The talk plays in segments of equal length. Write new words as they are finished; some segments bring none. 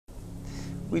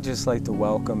We'd just like to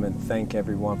welcome and thank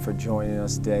everyone for joining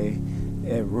us today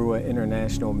at Ruwa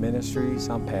International Ministries.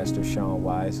 I'm Pastor Sozi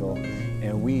Weisl,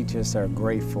 and we just are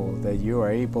grateful that you are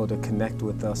able to connect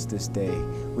with us this day.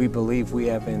 We believe we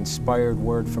have an inspired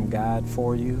word from God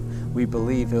for you. We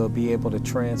believe it'll be able to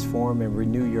transform and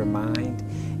renew your mind.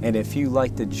 And if you'd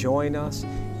like to join us,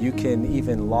 you can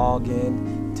even log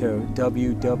in to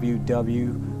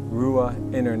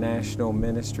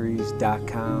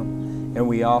www.ruwainternationalministries.com. And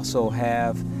we also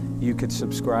have, you could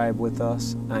subscribe with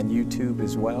us on YouTube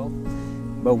as well.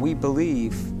 But we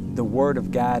believe the Word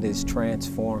of God is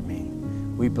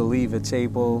transforming. We believe it's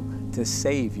able to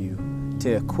save you,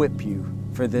 to equip you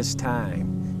for this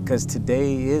time, because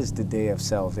today is the day of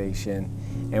salvation,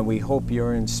 and we hope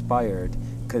you're inspired,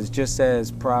 because just as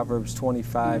Proverbs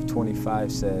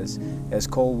 25:25 says, as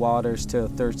cold waters to a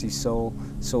thirsty soul,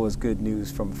 so is good news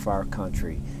from a far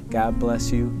country. God bless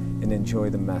you, and enjoy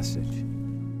the message.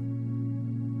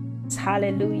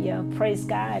 Hallelujah. Praise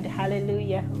God.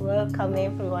 Hallelujah. Welcome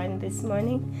everyone this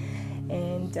morning.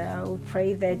 And we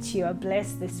pray that you are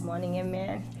blessed this morning.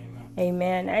 Amen.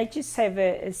 Amen. I just have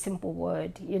a simple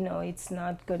word. You know, it's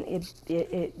not going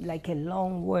to like a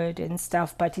long word and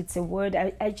stuff, but it's a word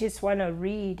I just want to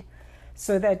read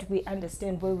so that we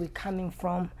understand where we're coming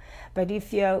from. But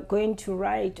if you're going to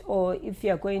write, or if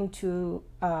you're going to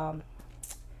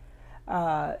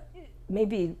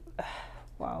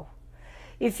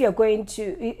if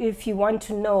you want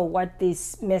to know what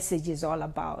this message is all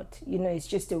about, you know, it's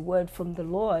just a word from the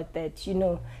Lord that, you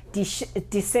know,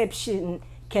 deception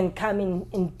can come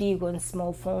in big and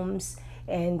small forms.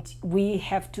 And we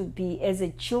have to be, as a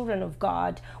children of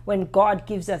God, when God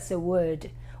gives us a word,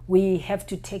 we have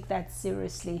to take that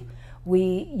seriously.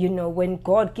 You know, when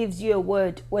God gives you a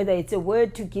word, whether it's a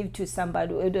word to give to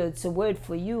somebody, whether it's a word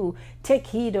for you, take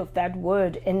heed of that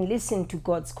word and listen to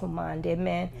God's command.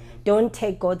 Amen. Don't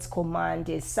take God's command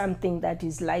as something that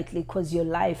is lightly, because your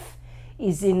life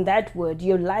is in that word.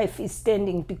 Your life is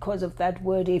standing because of that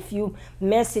word. If you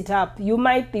mess it up, you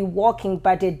might be walking,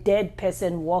 but a dead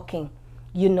person walking,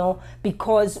 you know,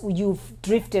 because you've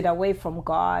drifted away from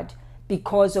God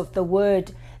because of the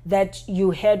word that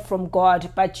you heard from God,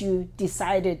 but you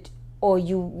decided, or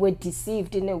you were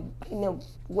deceived in a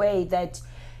way that,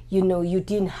 you know, you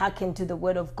didn't hearken to the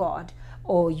word of God,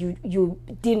 or you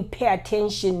didn't pay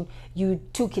attention, you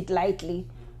took it lightly,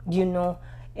 you know.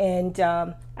 And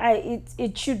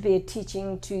it should be a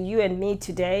teaching to you and me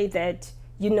today that,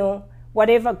 you know,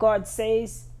 whatever God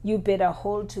says, you better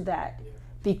hold to that,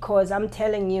 because I'm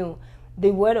telling you, the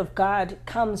word of God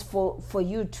comes for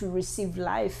you to receive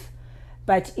life.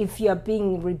 But if you're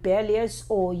being rebellious,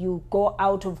 or you go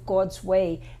out of God's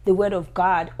way, the word of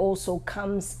God also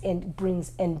comes and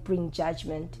brings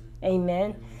judgment.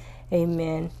 Amen.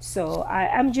 Amen. So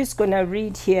I'm just going to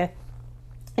read here.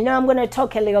 You know, I'm going to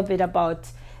talk a little bit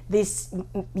about this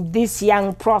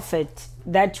young prophet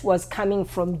that was coming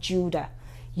from Judah.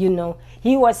 You know,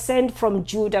 he was sent from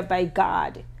Judah by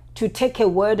God to take a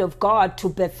word of God to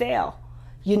Bethel.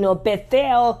 You know,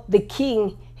 Bethel, the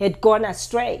king, had gone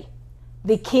astray.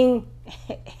 The king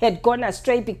had gone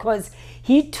astray because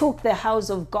he took the house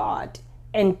of God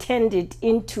and turned it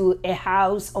into a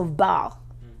house of Baal.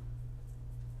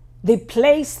 The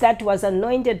place that was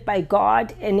anointed by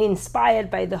God and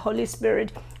inspired by the Holy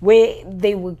Spirit, where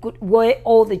where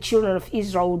all the children of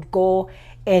Israel would go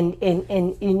and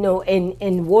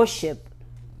worship.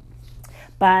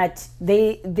 But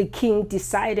the king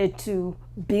decided to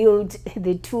build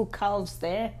the two calves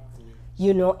there,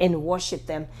 you know, and worship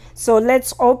them. So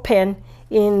let's open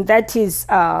in, that is,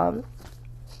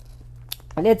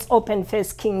 let's open 1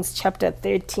 Kings chapter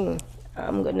 13.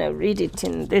 I'm going to read it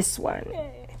in this one,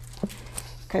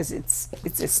 because it's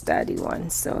a study one.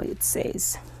 So it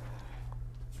says,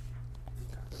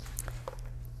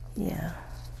 yeah.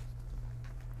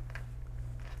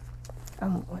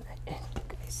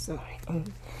 Sorry.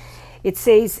 It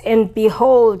says, and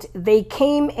behold, they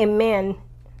came a man,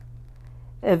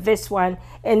 verse 1,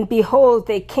 and behold,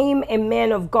 there came a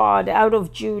man of God out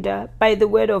of Judah by the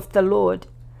word of the Lord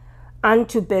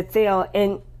unto Bethel,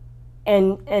 and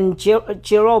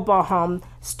Jeroboam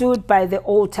stood by the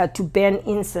altar to burn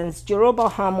incense.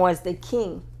 Jeroboam was the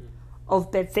king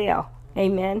of Bethel.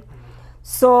 Amen.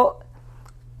 So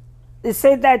they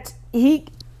say that he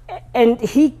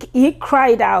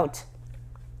cried out.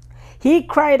 He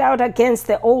cried out against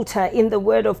the altar in the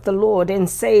word of the Lord, and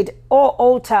said, O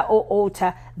altar,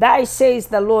 thy says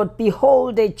the Lord,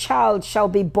 behold, a child shall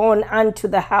be born unto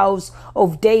the house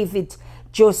of David,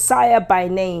 Josiah by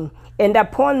name, and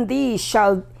upon thee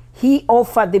shall he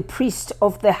offer the priest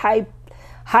of the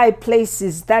high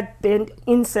places that burn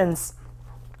incense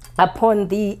upon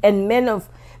thee, and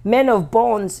men of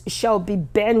bones shall be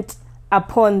bent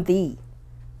upon thee.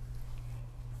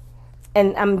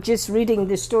 And I'm just reading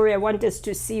the story. I want us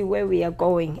to see where we are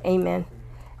going. Amen.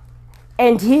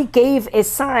 And he gave a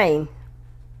sign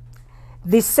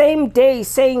the same day,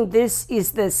 saying, This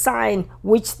is the sign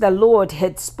which the Lord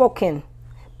had spoken.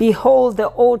 Behold, the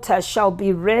altar shall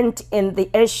be rent, and the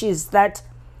ashes that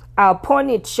are upon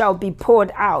it shall be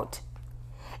poured out.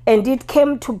 And it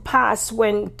came to pass,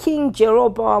 when King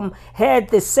Jeroboam heard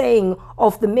the saying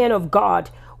of the men of God,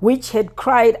 which had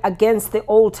cried against the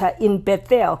altar in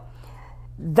Bethel,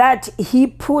 that he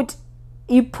put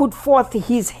forth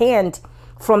his hand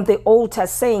from the altar,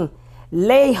 saying,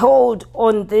 Lay hold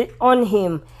on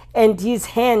him. And his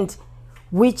hand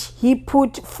which he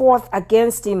put forth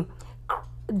against him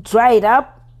dried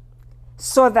up,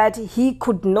 so that he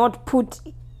could not pull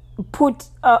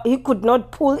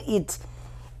it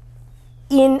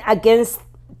in against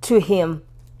to him.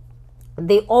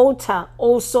 The altar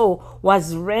also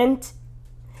was rent,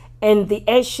 and the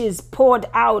ashes poured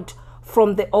out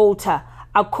from the altar,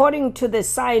 according to the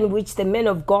sign which the men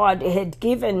of God had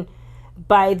given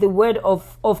by the word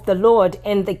of the Lord.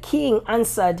 And the king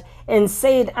answered and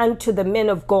said unto the men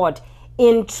of God,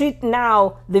 Entreat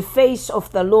now the face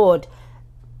of the Lord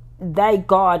thy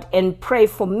God, and pray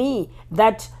for me,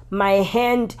 that my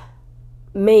hand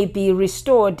may be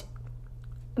restored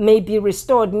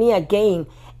me again.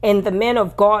 And the men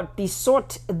of God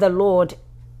besought the Lord,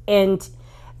 and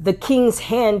the king's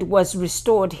hand was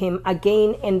restored him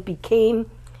again, and became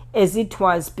as it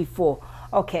was before.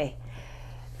 Okay,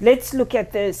 let's look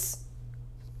at this.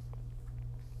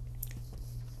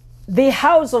 The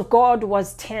house of God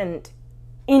was turned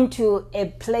into a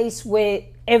place where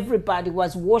everybody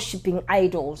was worshiping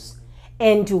idols.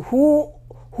 And who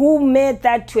made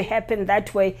that to happen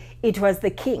that way? It was the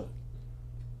king.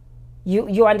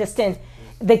 You understand?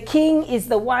 The king is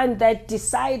the one that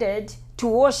decided to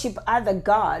worship other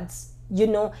gods,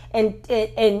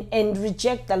 and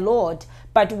reject the Lord,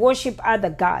 but worship other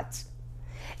gods.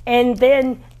 And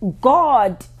then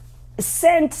God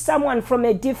sent someone from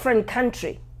a different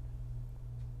country,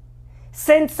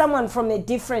 sent someone from a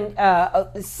different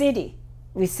city,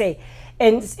 we say.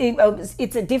 And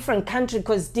it's a different country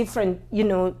because different,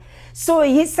 So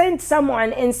he sent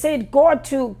someone and said, go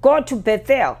to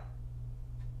Bethel,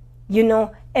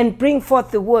 and bring forth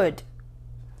the word.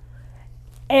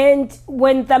 And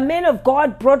when the men of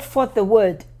God brought forth the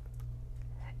word,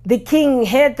 the king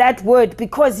heard that word,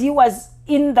 because he was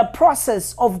in the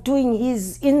process of doing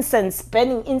his incense,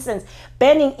 burning incense.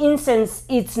 Burning incense,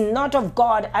 it's not of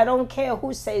God. I don't care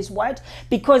who says what,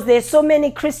 because there's so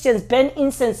many Christians burn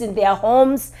incense in their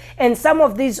homes, and some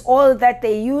of these oil that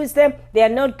they use them, they are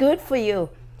not good for you.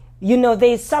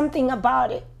 There's something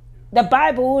about it. The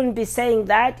Bible wouldn't be saying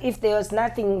that if there was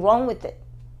nothing wrong with it.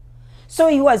 So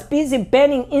he was busy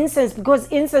burning incense, because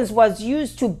incense was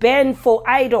used to burn for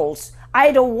idols.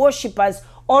 Idol worshippers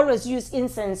always use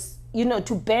incense,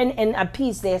 to burn and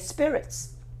appease their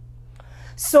spirits.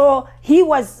 So he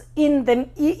was in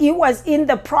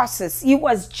the process. He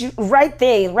was right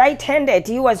there, right-handed.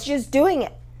 He was just doing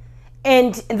it.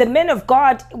 And the men of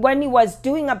God, when he was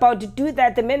about to do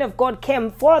that, the men of God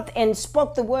came forth and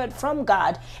spoke the word from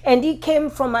God. And he came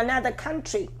from another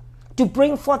country to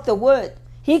bring forth the word.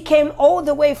 He came all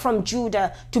the way from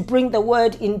Judah to bring the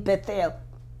word in Bethel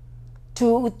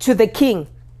to the king.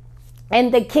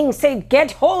 And the king said,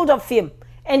 get hold of him.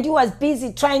 And he was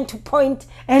busy trying to point,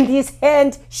 and his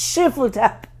hand shriveled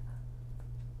up.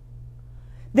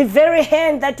 The very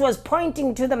hand that was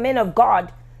pointing to the men of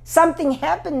God, something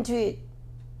happened to it.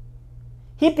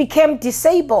 He became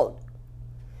disabled.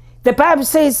 The Bible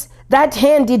says that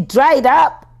hand, it dried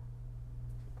up.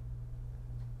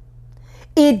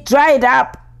 It dried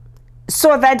up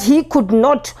so that he could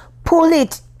not pull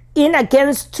it in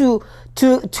against to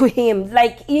him.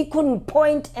 Like he couldn't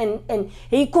point and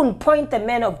he couldn't point the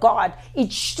man of God.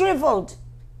 It shriveled,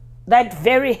 that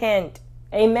very hand.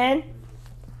 Amen.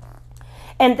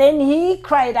 And then he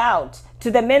cried out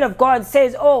to the man of God,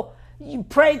 says, oh, you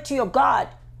pray to your God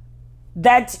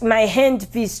that my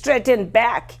hand be straightened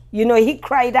back. He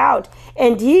cried out,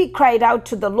 and he cried out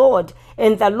to the Lord,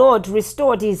 and the Lord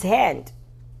restored his hand.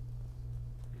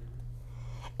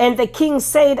 And the king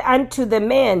said unto the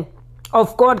man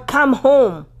of God, come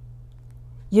home.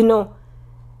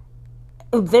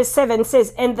 Verse 7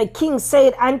 says, and the king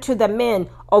said unto the man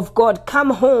of God,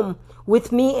 come home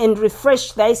with me and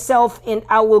refresh thyself, and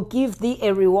I will give thee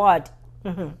a reward.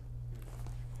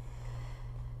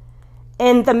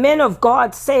 And the man of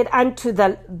God said unto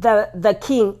the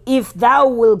king, if thou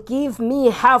wilt give me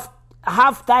half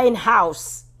thine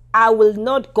house, I will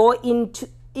not go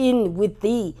in with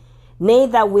thee,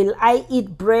 neither will I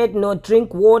eat bread nor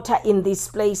drink water in this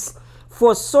place.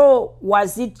 For so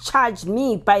was it charged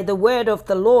me by the word of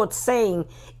the Lord, saying,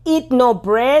 eat no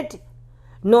bread,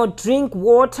 nor drink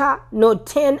water, nor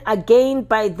turn again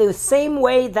by the same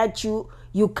way that you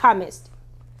comest.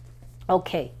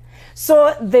 Okay,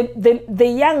 so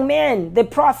the young man, the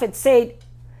prophet, said,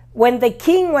 when the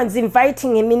king was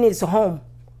inviting him in his home,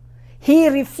 he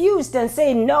refused and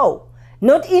said, no,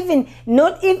 not even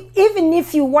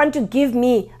if you want to give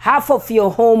me half of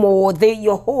your home or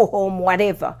your whole home,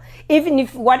 whatever, even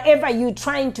if whatever you're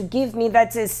trying to give me,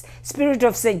 that's a spirit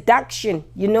of seduction,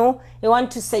 you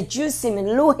want to seduce him and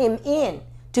lure him in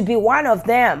to be one of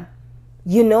them,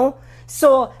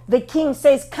 So the king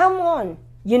says, come on,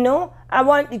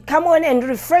 come on and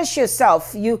refresh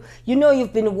yourself. You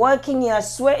you've been working,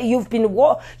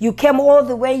 you came all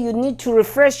the way, you need to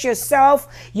refresh yourself.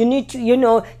 You need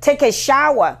to, take a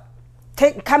shower.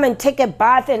 Come and take a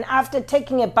bath, and after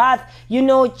taking a bath,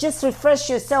 just refresh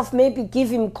yourself, maybe give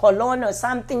him cologne or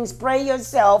something, spray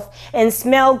yourself and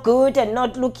smell good and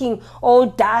not looking all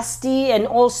dusty and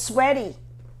all sweaty.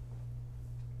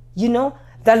 The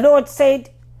Lord said,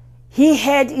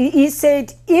 He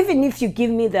said, even if you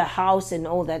give me the house and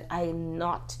all that, I am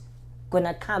not going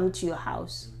to come to your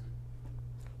house.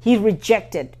 He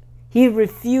rejected. He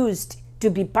refused to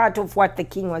be part of what the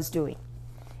king was doing.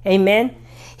 Amen.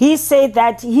 He said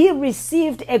that he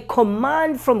received a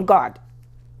command from God.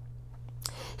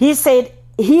 He said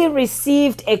he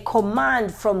received a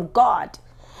command from God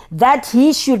that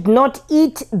he should not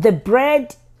eat the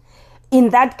bread in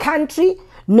that country,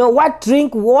 nor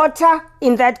drink water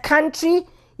in that country.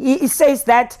 He says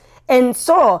that, and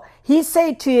so he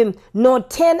said to him, nor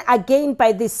turn again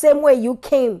by the same way you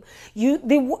came.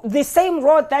 The same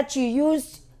road that you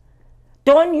used,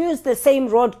 don't use the same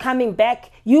road coming back.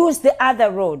 Use the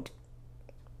other road.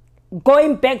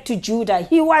 Going back to Judah,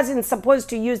 he wasn't supposed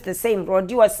to use the same road.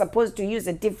 He was supposed to use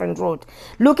a different road.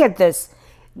 Look at this.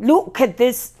 Look at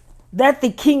this, that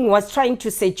the king was trying to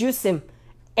seduce him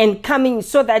and coming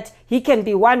so that he can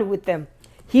be one with them.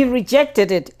 He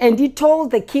rejected it, and he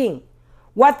told the king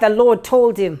what the Lord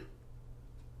told him.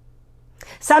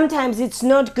 Sometimes it's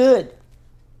not good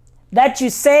that you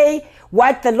say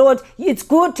what the Lord, it's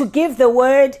good to give the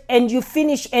word and you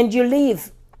finish and you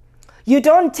leave. You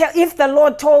don't tell, if the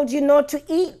Lord told you not to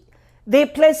eat, there are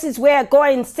places where I go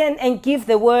and stand and give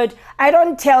the word. I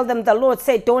don't tell them the Lord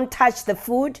said don't touch the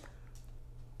food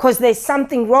because there's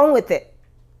something wrong with it.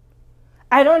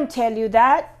 I don't tell you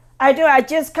that. I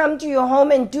just come to your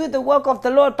home and do the work of the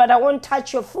Lord, but I won't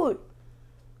touch your food.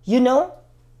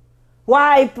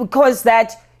 Why? Because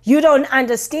that you don't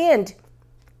understand.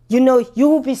 You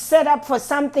will be set up for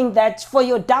something that's for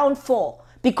your downfall.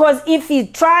 Because if he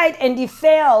tried and he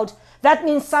failed, that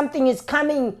means something is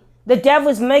coming. The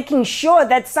devil's making sure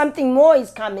that something more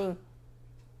is coming.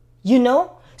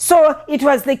 So it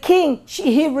was the king.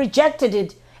 He rejected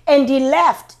it and he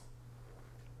left.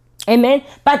 Amen.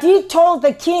 But he told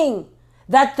the king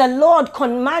that the Lord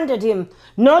commanded him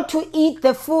not to eat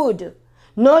the food,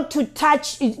 not to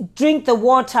drink the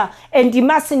water, and he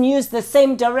mustn't use the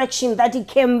same direction that he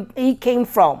came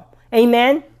from.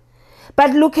 Amen.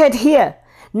 But look at here.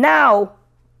 So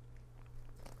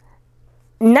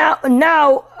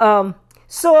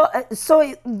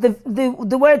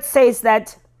the word says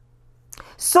that,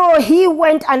 so he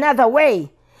went another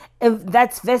way.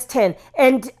 That's verse 10.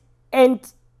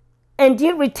 And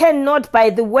he returned not by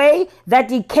the way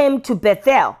that he came to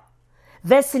Bethel.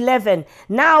 Verse 11.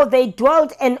 Now they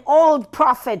dwelt an old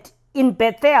prophet in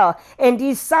Bethel, and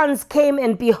his sons came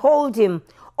and behold him.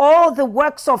 All the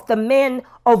works of the men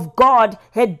of God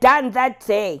had done that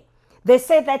day. They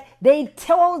said that they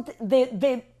told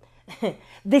the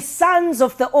sons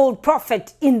of the old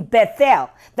prophet in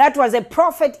Bethel. That was a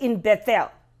prophet in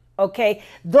Bethel. Okay,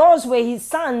 those were his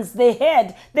sons.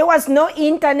 There was no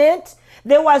internet.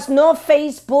 There was no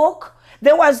Facebook.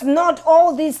 There was not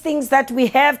all these things that we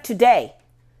have today.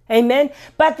 Amen.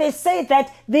 But they say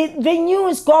that the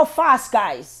news go fast,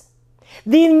 guys.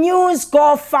 The news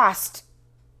go fast.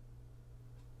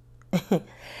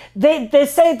 They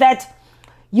say that,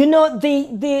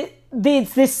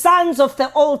 the sons of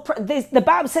the old, the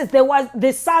Bible says there was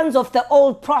the sons of the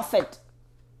old prophet.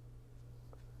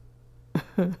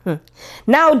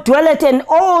 Now dwelleth an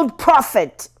old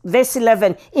prophet, verse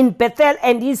 11, in Bethel,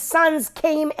 and his sons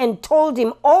came and told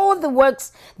him all the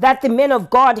works that the men of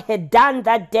God had done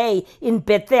that day in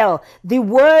Bethel, the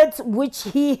words which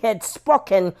he had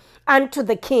spoken unto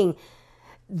the king.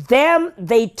 Them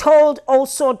they told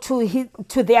also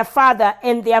to their father,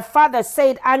 and their father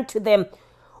said unto them,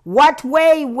 what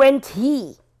way went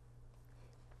he?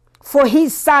 For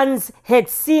his sons had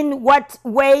seen what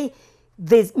way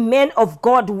the men of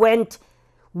God went,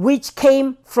 which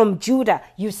came from Judah.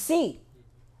 You see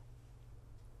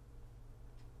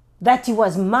that he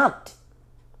was marked.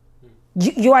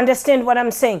 You understand what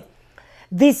I'm saying?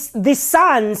 The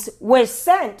sons were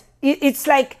sent. It's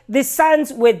like the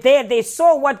sons were there. They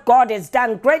saw what God has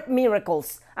done, great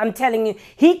miracles. I'm telling you,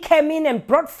 he came in and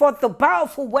brought forth the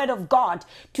powerful word of God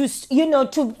to tell,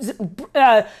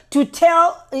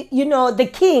 the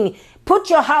king, put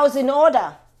your house in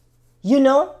order,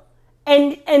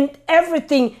 and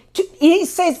everything. He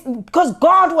says, because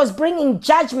God was bringing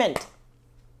judgment.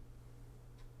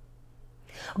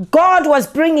 God was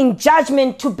bringing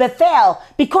judgment to Bethel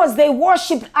because they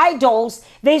worshipped idols.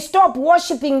 They stopped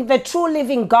worshiping the true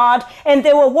living God and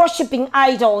they were worshiping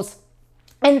idols.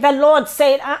 And the Lord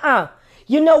said,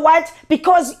 you know what?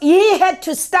 Because he had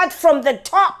to start from the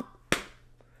top.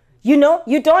 You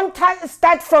don't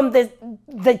start from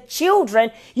the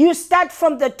children. You start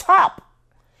from the top.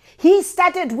 He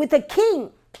started with the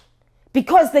king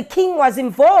because the king was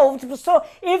involved. So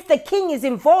if the king is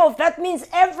involved, that means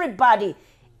everybody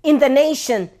in the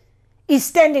nation is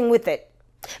standing with it.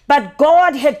 But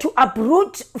God had to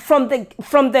uproot from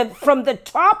the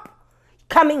top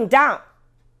coming down.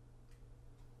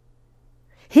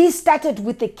 He started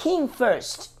with the king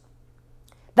first.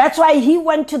 That's why he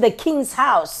went to the king's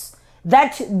house.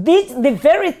 That the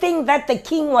very thing that the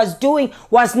king was doing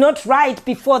was not right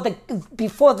before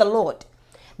the Lord.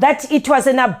 That it was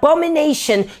an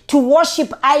abomination to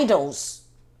worship idols.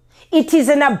 It is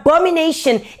an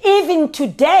abomination even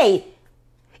today.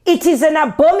 It is an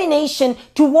abomination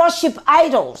to worship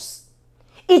idols.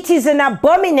 It is an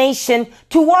abomination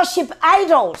to worship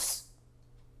idols.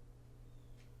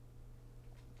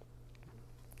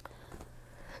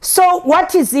 So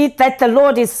what is it that the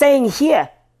Lord is saying here?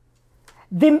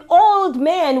 The old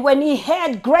man, when he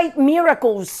had great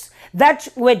miracles that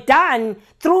were done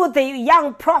through the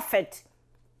young prophet,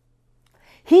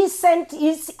 he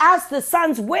asked the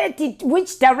sons,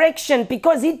 which direction?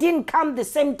 Because he didn't come the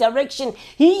same direction.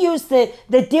 He used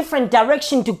the different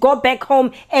direction to go back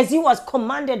home as he was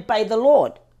commanded by the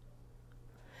Lord.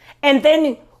 And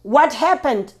then what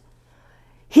happened?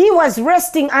 He was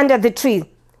resting under the tree.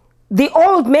 The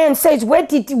old man says,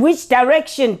 which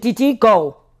direction did he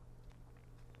go?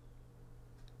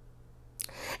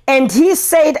 And he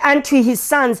said unto his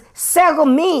sons, saddle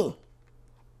me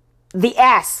the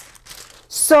ass.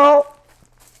 So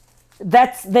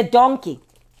that's the donkey.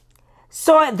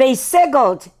 So they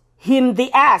saddled him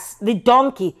the ass, the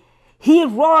donkey. He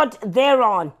rode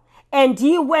thereon, and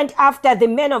he went after the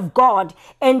men of God,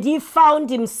 and he found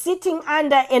him sitting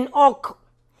under an oak.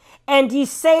 And he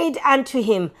said unto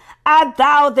him, art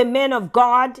thou the man of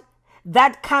God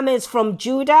that comest from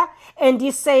Judah? And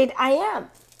he said, I am.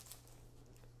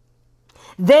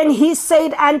 Then he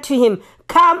said unto him,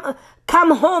 come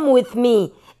home with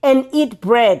me and eat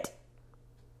bread.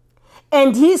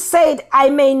 And he said, I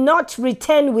may not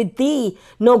return with thee,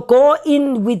 nor go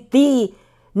in with thee,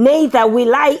 neither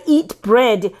will I eat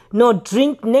bread, nor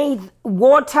drink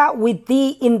water with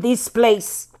thee in this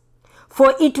place.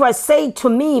 For it was said to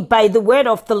me by the word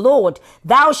of the Lord,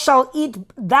 thou shalt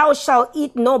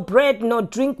eat no bread, nor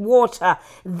drink water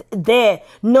there,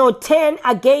 nor turn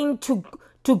again to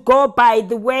go by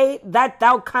the way that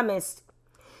thou comest.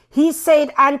 He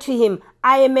said unto him,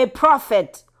 I am a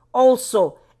prophet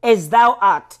also, as thou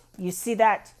art. You see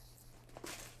that?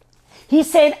 He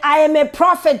said, I am a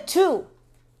prophet too.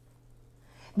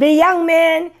 The young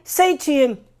man said to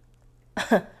him,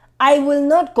 I will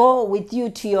not go with you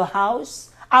to your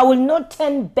house. I will not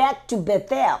turn back to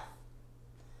Bethel.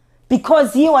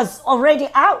 Because he was already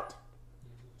out,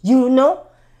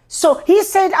 So he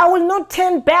said, I will not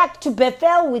turn back to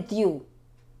Bethel with you.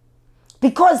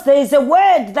 Because there is a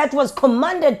word that was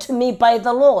commanded to me by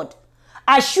the Lord.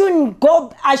 I shouldn't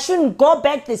go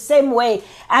back the same way.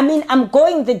 I mean, I'm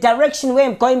going the direction where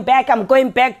I'm going back. I'm going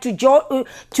back to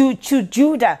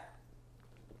Judah.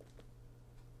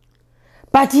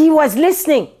 But he was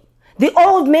listening. The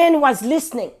old man was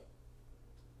listening.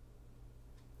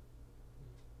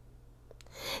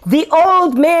 The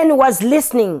old man was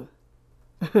listening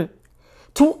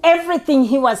to everything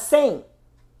he was saying.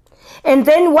 And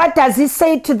then what does he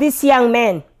say to this young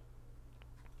man?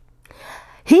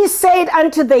 He said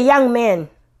unto the young man,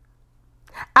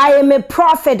 I am a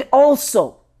prophet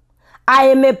also. I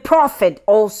am a prophet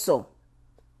also.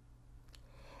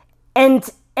 And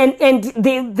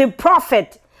the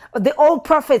prophet, the old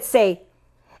prophet say,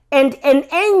 And an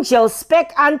angel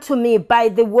spake unto me by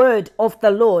the word of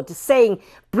the Lord, saying,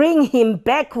 bring him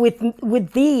back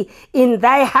with thee in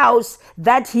thy house,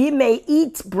 that he may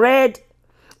eat bread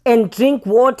and drink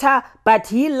water. But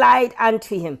he lied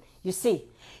unto him. You see,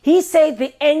 he said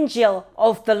the angel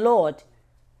of the Lord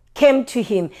came to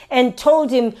him and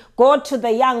told him, go to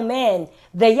the young man,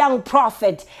 the young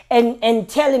prophet, and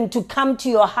tell him to come to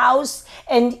your house,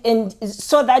 and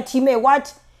so that he may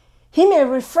what? He may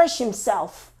refresh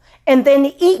himself and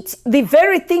then eat the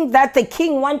very thing that the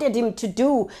king wanted him to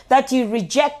do, that he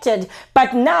rejected.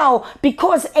 But now,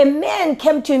 because a man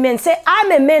came to him and said,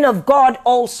 I'm a man of God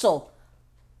also.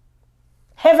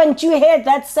 Haven't you heard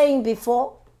that saying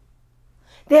before?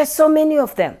 There are so many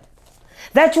of them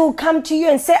that will come to you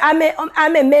and say, I'm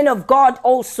a man of God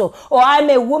also, or I'm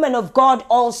a woman of God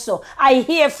also. I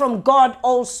hear from God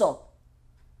also.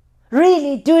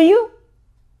 Really, do you?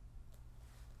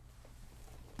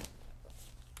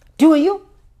 Do you?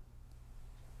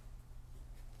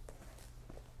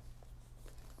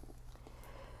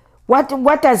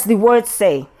 What does the word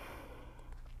say?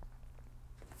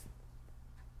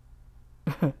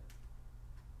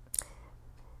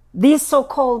 This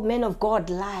so-called man of God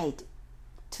lied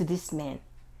to this man.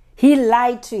 He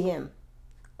lied to him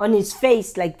on his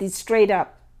face like this, straight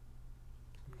up.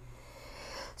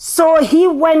 So he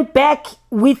went back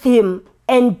with him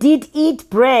and did eat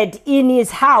bread in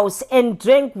his house and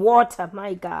drank water,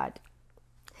 my God.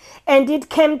 And it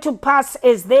came to pass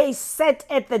as they sat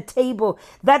at the table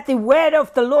that the word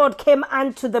of the Lord came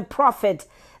unto the prophet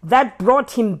that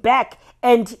brought him back,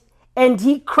 and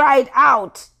he cried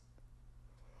out.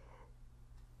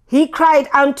 He cried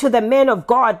unto the man of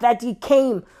God that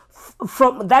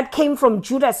came from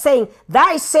Judah, saying,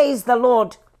 Thus says the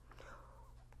Lord,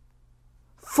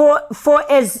 for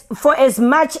as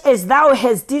much as thou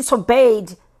hast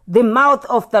disobeyed the mouth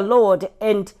of the Lord,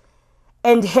 and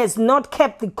hast not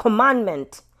kept the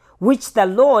commandment which the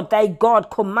Lord thy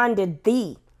God commanded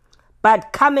thee,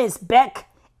 but comest back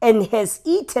and has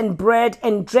eaten bread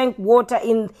and drank water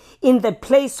in the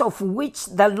place of which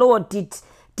the Lord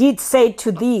did say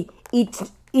to thee,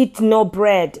 eat no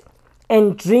bread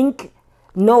and drink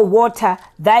no water,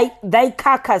 thy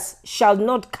carcass shall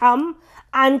not come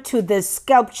unto the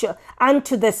sepulchre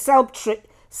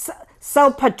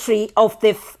of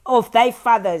thy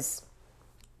fathers.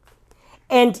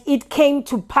 And it came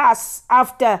to pass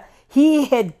after he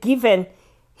had eaten,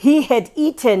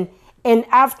 and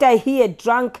after he had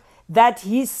drunk, that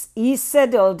he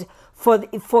settled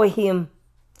for him.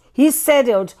 He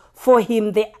settled for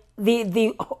him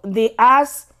the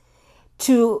ass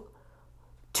to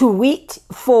wait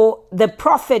for the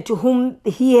prophet whom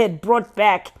he had brought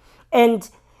back. And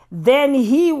then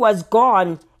he was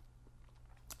gone.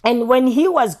 And when he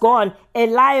was gone, a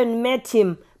lion met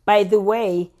him by the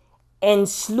way and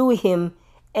slew him,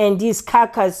 and his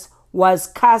carcass was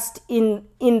cast in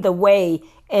the way,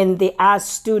 and the ass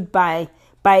stood by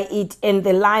it, and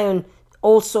the lion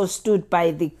also stood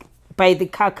by the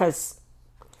carcass.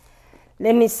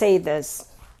 Let me say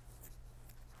this.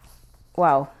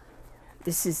 Wow,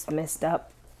 this is messed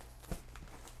up.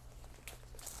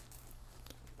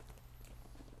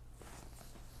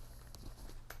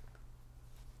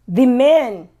 The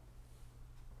man,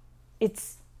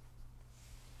 it's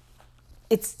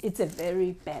a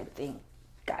very bad thing,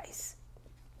 guys.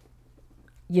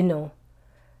 You know,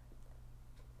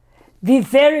 the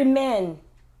very man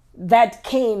that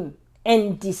came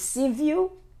and deceived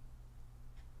you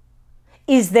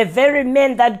is the very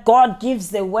man that God gives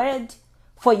the word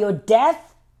for your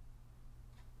death.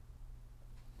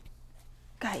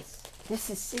 Guys, this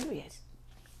is serious.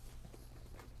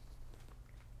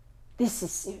 This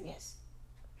is serious.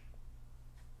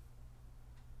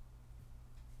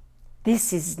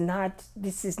 This is not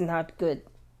good.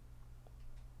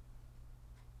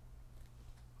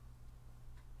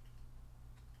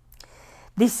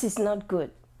 This is not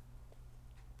good.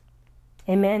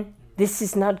 Amen. This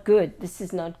is not good. This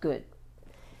is not good.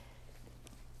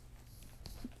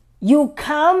 You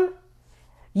come,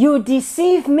 you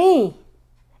deceive me,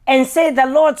 and say the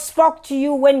Lord spoke to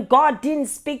you when God didn't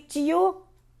speak to you.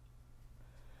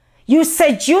 You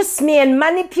seduce me and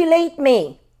manipulate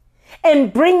me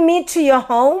and bring me to your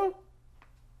home.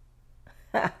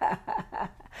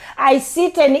 I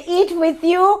sit and eat with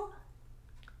you,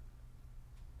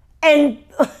 and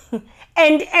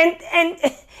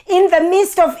in the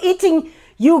midst of eating,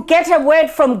 you get a word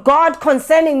from God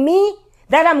concerning me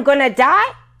that I'm gonna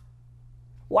die.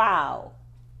 Wow.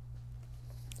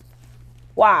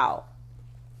 Wow.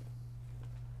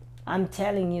 I'm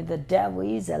telling you, the devil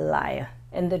is a liar,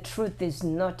 and the truth is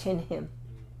not in him.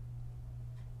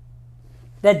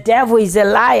 The devil is a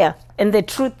liar, and the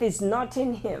truth is not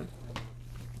in him.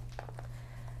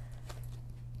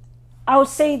 I'll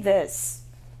say this.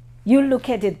 You look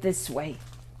at it this way.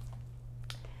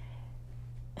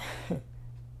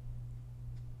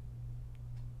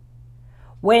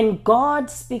 When God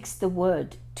speaks the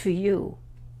word to you,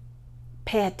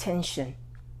 pay attention.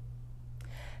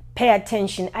 Pay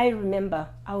attention. I remember,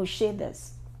 I will share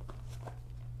this.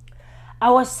 I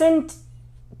was sent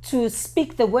to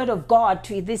speak the word of God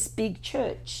to this big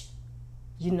church,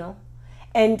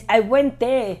 and I went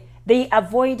there. They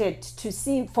avoided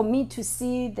for me to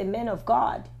see the man of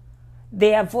God.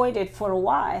 They avoided for a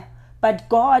while, but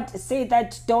God said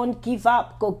that don't give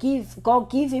up. Go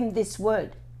give him this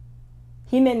word,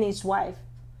 him and his wife.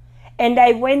 And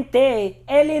I went there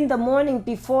early in the morning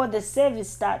before the service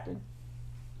started.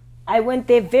 I went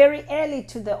there very early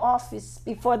to the office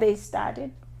before they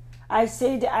started. I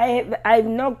said, I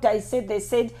knocked, they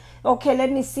said, okay, let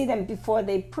me see them before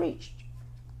they preached.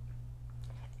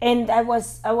 And I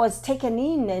was taken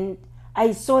in, and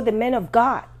I saw the man of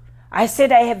God. I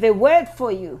said, I have a word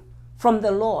for you from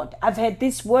the Lord. I've had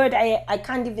this word, I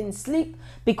can't even sleep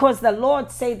because the Lord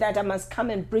said that I must come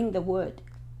and bring the word.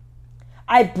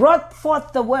 I brought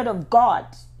forth the word of God.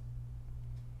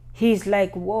 He's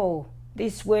like, whoa.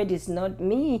 This word is not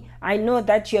me. I know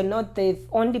that you're not the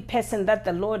only person that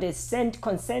the Lord has sent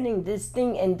concerning this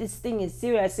thing, and this thing is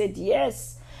serious. I said,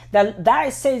 yes.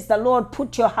 That says the Lord,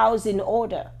 put your house in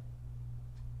order.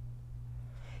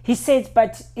 He says,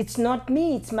 but it's not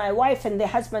me. It's my wife and the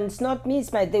husband. It's not me.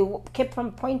 They kept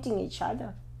on pointing each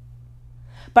other.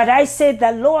 But I said,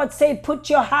 the Lord said, put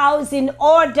your house in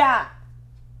order.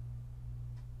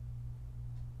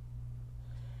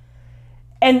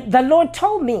 And the Lord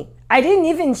told me, I didn't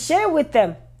even share with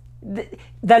them.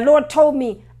 The Lord told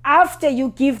me, after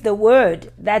you give the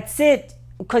word, that's it.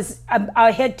 Because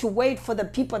I had to wait for the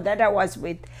people that I was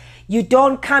with. You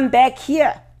don't come back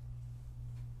here.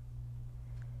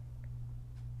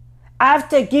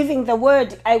 After giving the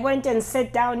word, I went and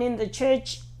sat down in the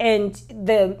church, and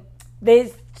the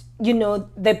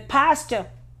pastor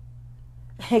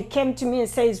came to me and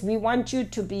says, we want you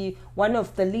to be one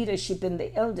of the leadership in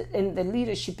the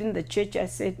leadership in the church. I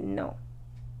said, no.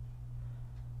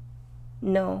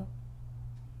 No.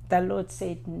 The Lord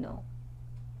said no.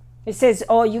 He says,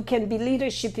 oh, you can be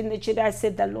leadership in the church. I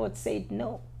said, the Lord said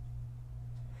no.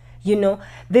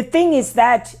 The thing is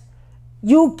that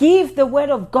you give the word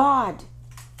of God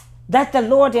that the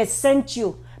Lord has sent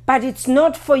you, but it's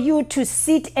not for you to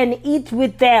sit and eat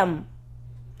with them.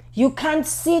 You can't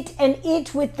sit and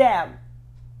eat with them.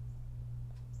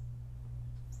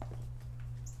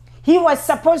 He was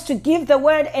supposed to give the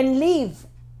word and leave.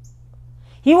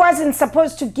 He wasn't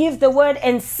supposed to give the word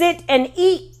and sit and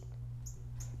eat.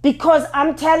 Because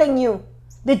I'm telling you,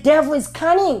 the devil is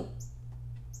cunning.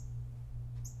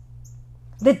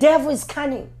 The devil is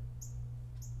cunning.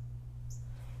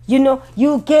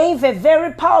 You gave a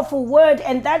very powerful word,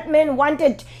 and that man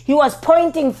he was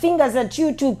pointing fingers at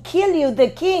you to kill you. The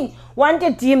king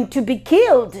wanted him to be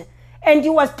killed, and he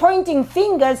was pointing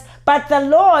fingers, but the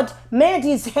Lord made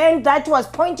his hand that was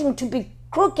pointing to be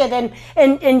crooked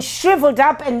and shriveled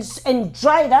up and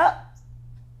dried up.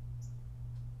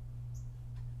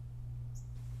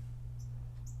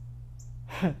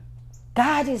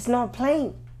 God is not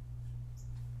playing.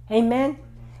 Amen.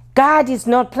 God is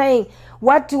not playing.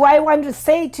 What do I want to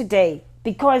say today?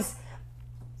 Because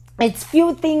it's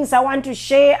few things I want to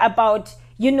share about,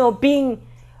 being,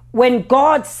 when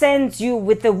God sends you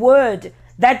with the word,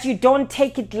 that you don't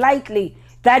take it lightly,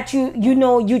 that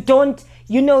you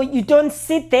don't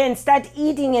sit there and start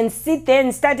eating and sit there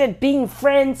and started being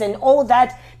friends and all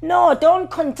that. No,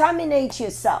 don't contaminate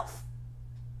yourself.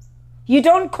 You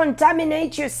don't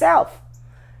contaminate yourself.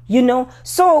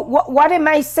 So what am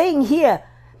I saying here?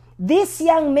 This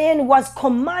young man was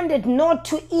commanded not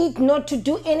to eat, not to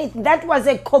do anything. That was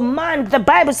a command. The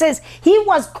Bible says he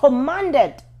was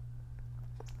commanded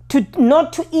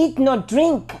not to eat, not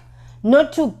drink,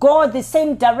 not to go the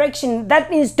same direction.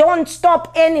 That means don't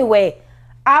stop anywhere.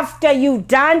 After you've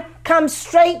done, come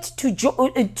straight to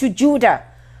Judah.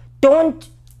 Don't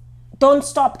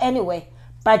stop anyway.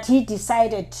 But he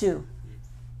decided to.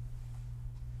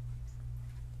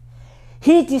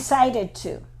 He decided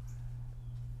to.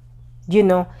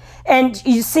 And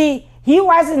you see, he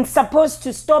wasn't supposed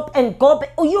to stop and go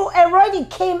back. You already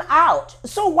came out.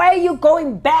 So why are you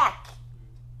going back?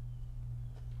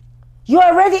 You're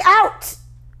already out.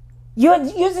 You're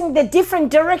using the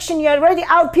different direction. You're already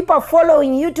out. People are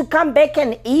following you to come back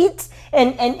and eat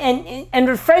and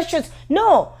refresh yourself.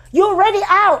 No, you're already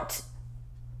out.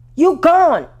 You're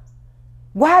gone.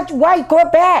 Why go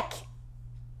back?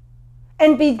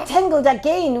 and be tangled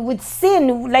again with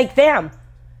sin like them.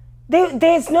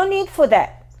 There's no need for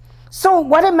that. So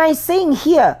what am I saying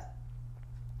here?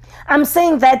 I'm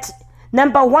saying that,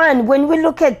 number one, when we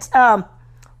look at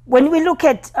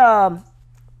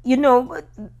you know,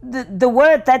 the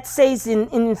word that says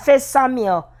in 1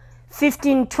 Samuel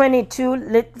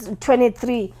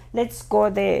 15:22-23, let's go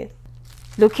there.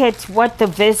 Look at what the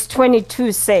verse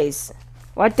 22 says.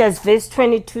 What does verse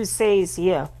 22 says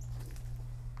here?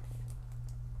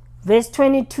 Verse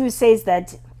 22 says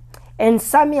that, and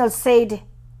Samuel said,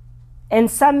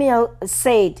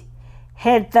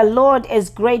 had the Lord as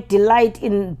great delight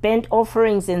in burnt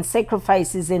offerings and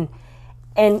sacrifices, and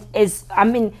as, I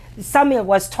mean, Samuel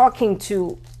was talking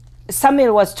to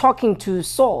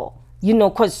Saul, you know,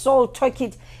 because Saul took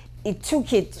it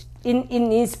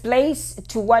in his place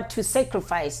to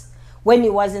sacrifice when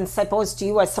he wasn't supposed to.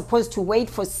 He was supposed to wait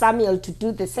for Samuel to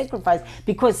do the sacrifice,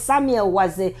 because Samuel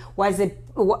was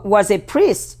a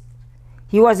priest.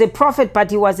 He was a prophet, but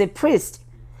he was a priest.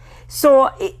 So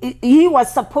he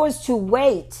was supposed to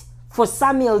wait for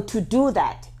Samuel to do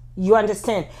that. You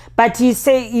understand? But he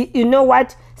said, you know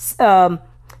what?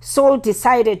 Saul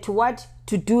decided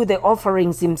to do the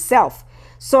offerings himself.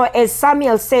 So as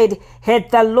Samuel said, had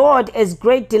the Lord as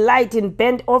great delight in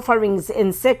burnt offerings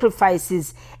and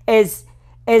sacrifices as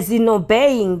in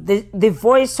obeying the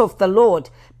voice of the Lord.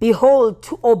 Behold,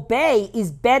 to obey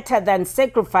is better than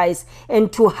sacrifice,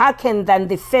 and to hearken than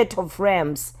the fat of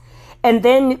rams. And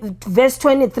then verse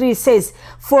 23 says,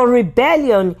 for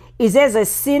rebellion is as a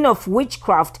sin of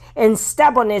witchcraft, and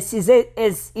stubbornness is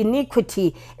as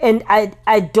iniquity and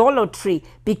idolatry,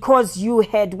 because you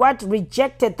had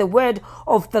rejected the word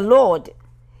of the Lord.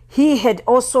 He had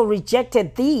also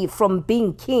rejected thee from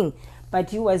being king.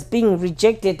 But he was being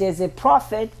rejected as a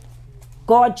prophet.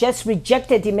 God just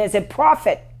rejected him as a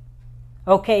prophet.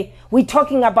 Okay, we're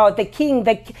talking about the king.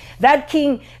 The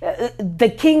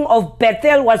king of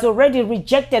Bethel was already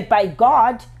rejected by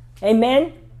God.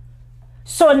 Amen.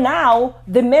 So now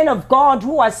the man of God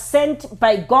who was sent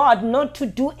by God not to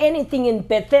do anything in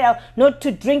Bethel, not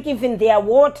to drink even their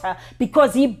water,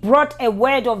 because he brought a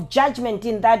word of judgment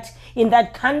in that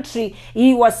country,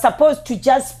 he was supposed to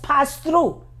just pass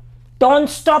through. Don't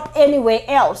stop anywhere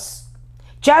else.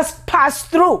 Just pass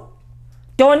through.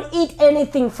 Don't eat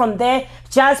anything from there.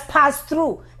 Just pass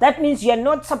through. That means you're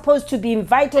not supposed to be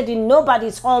invited in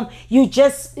nobody's home. You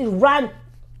just run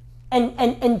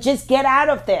and just get out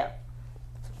of there.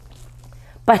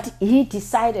 But he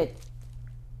decided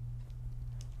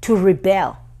to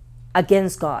rebel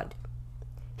against God.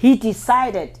 He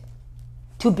decided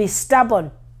to be stubborn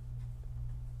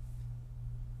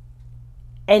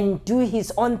and do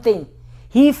his own thing.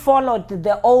 He followed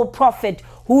the old prophet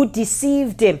who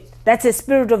deceived him. That's a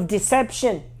spirit of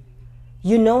deception.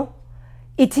 You know,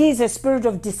 it is a spirit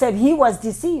of deception. He was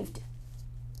deceived.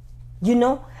 You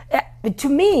know, to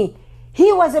me,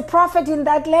 he was a prophet in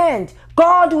that land.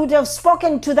 God would have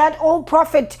spoken to that old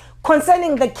prophet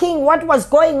concerning the king, what was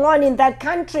going on in that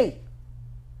country.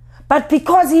 But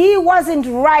because he wasn't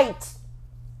right,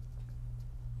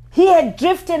 he had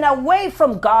drifted away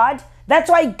from God. That's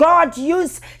why God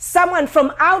used someone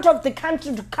from out of the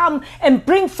country to come and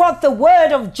bring forth the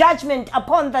word of judgment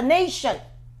upon the nation.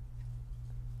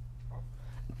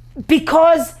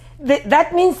 Because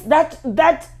that means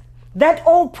that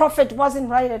old prophet wasn't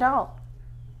right at all.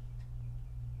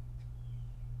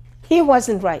 He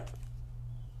wasn't right.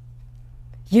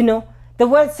 You know, the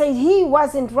word says he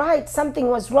wasn't right. Something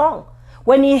was wrong.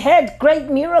 When he had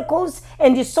great miracles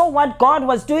and he saw what God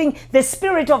was doing, the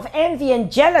spirit of envy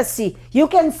and jealousy, you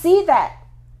can see that.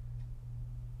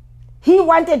 He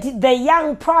wanted the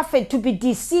young prophet to be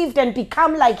deceived and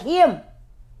become like him.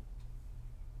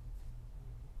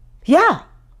 Yeah.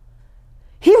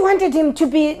 He wanted him to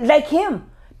be like him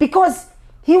because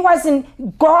he wasn't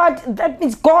God. That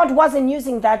means God wasn't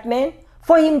using that man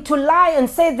for him to lie and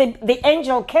say the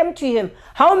angel came to him.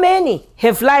 How many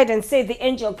have lied and said the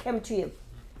angel came to him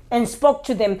and spoke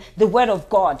to them the word of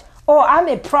God? Oh, I'm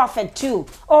a prophet too.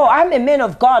 Oh, I'm a man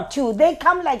of God too. They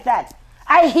come like that.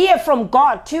 I hear from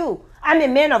God too. I'm a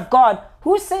man of God.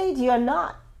 Who said you're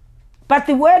not? But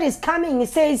the word is coming. It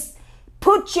says,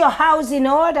 put your house in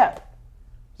order.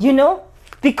 You know?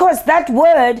 Because that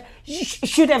word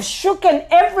should have shooken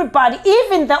everybody,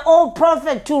 even the old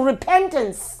prophet, to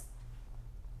repentance.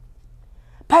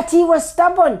 But he was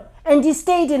stubborn and he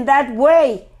stayed in that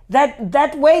way,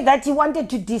 that way that he wanted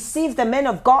to deceive the man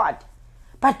of God.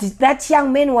 But that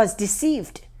young man was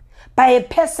deceived by a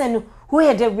person who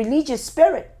had a religious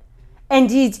spirit. And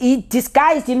he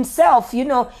disguised himself. You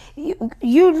know,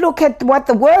 you look at what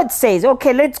the word says.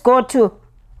 Okay, let's go to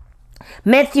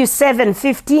Matthew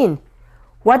 7:15.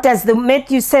 What does the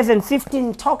Matthew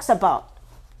 7:15 talks about?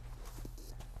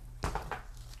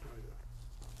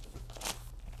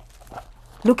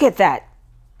 Look at that.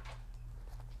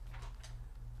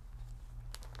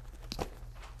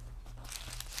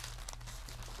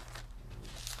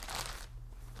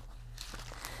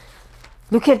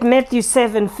 Look at Matthew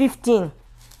 7:15.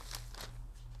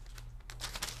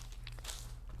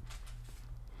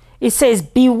 It says,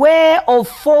 "Beware of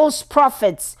false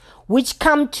prophets which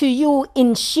come to you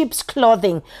in sheep's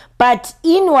clothing, but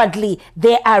inwardly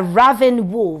they are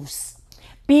raven wolves."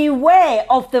 Beware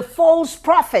of the false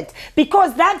prophet,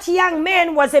 because that young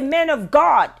man was a man of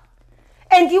God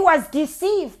and he was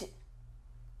deceived.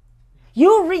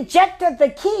 You rejected the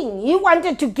king. He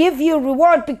wanted to give you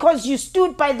reward because you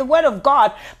stood by the word of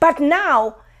God. But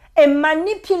now, a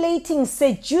manipulating,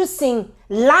 seducing,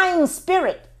 lying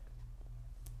spirit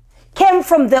came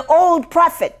from the old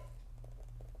prophet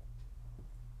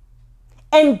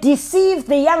and deceived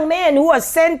the young man who was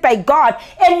sent by God,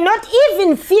 and not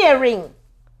even fearing.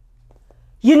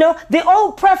 You know, the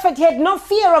old prophet had no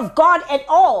fear of God at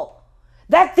all.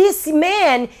 That this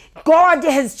man, God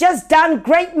has just done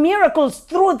great miracles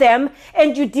through them,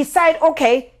 and you decide,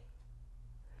 okay,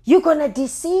 you're going to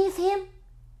deceive him?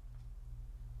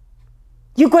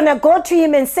 You're going to go to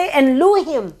him and say, and lure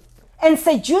him and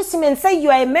seduce him and say you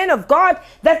are a man of God,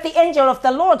 that the angel of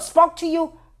the Lord spoke to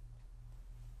you?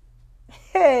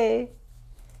 Hey,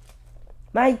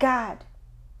 my God,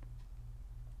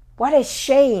 what a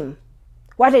shame,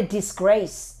 what a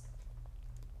disgrace.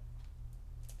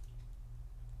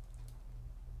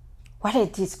 What a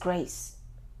disgrace.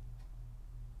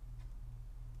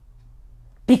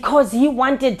 Because he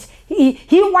wanted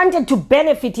to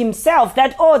benefit himself.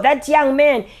 That, oh, that young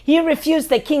man, he refused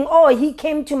the king. Oh, he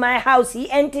came to my house. He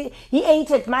ate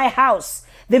at my house.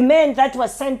 The man that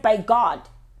was sent by God.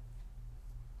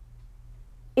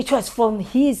 It was from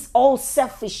his own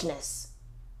selfishness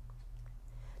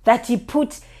that he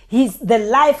put the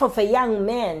life of a young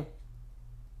man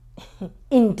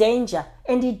in danger,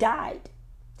 and he died.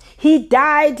 He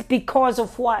died because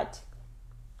of what?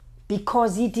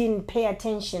 Because he didn't pay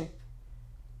attention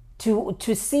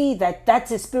to see that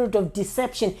that's a spirit of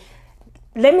deception.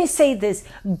 Let me say this.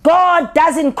 God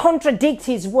doesn't contradict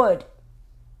his word.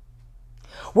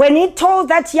 When he told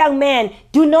that young man,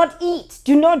 do not eat,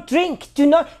 do not drink,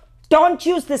 don't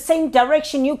use the same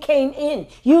direction you came in.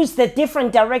 Use the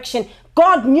different direction.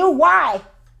 God knew why.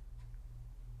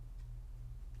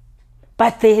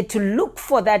 But they had to look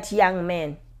for that young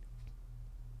man.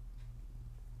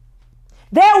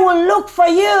 They will look for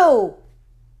you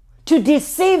to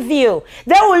deceive you.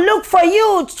 They will look for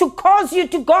you to cause you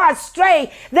to go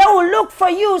astray. They will look for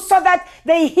you so that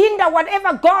they hinder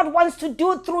whatever God wants to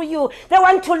do through you. They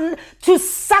want to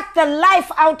suck the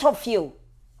life out of you.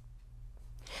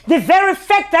 The very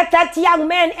fact that that young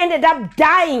man ended up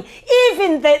dying,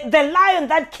 even the lion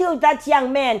that killed that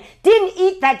young man didn't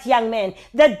eat that young man.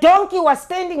 The donkey was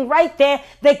standing right there.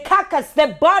 The carcass,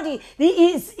 the body,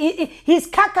 his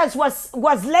carcass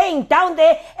was laying down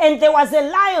there, and there was a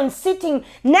lion sitting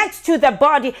next to the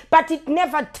body, but it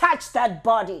never touched that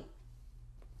body.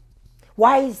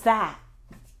 Why is that?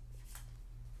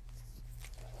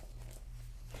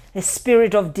 The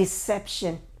spirit of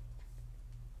deception.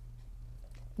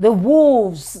 The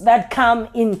wolves that come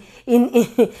in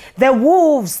the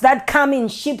wolves that come in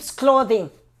sheep's clothing,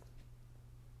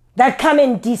 that come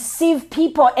and deceive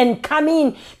people and come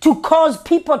in to cause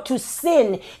people to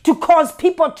sin, to cause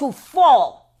people to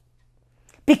fall,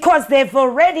 because they've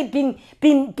already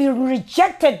been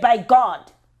rejected by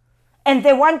God, and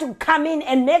they want to come in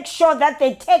and make sure that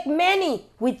they take many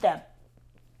with them.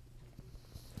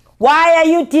 Why are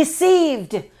you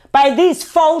deceived by these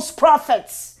false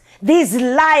prophets? These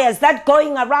liars that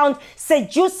going around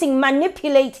seducing,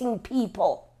 manipulating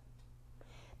people.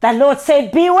 The Lord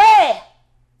said, beware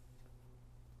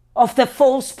of the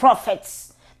false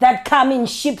prophets that come in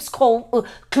sheep's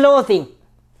clothing.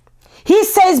 He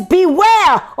says,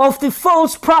 beware of the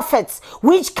false prophets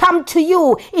which come to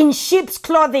you in sheep's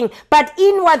clothing, but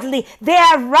inwardly they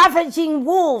are ravaging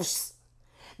wolves.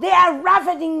 They are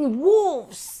ravaging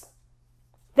wolves.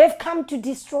 They've come to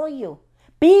destroy you.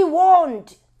 Be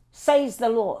warned, says the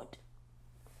Lord.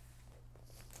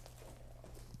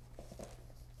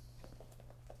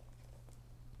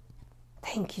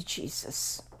 Thank you,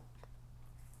 Jesus.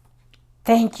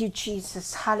 Thank you,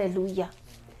 Jesus. Hallelujah.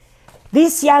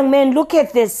 This young man, look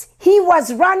at this. He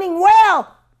was running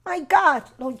well. My God,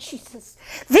 Lord Jesus.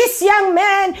 This young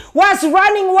man was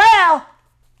running well.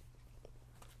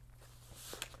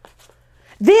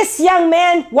 This young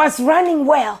man was running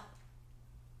well.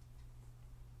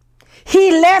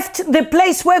 He left the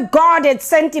place where God had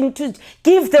sent him to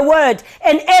give the word,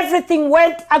 and everything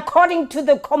went according to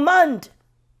the command.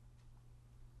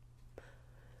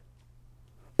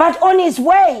 But on his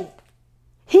way,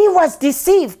 he was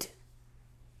deceived.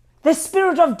 The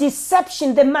spirit of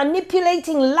deception, the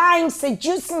manipulating, lying,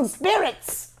 seducing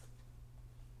spirits.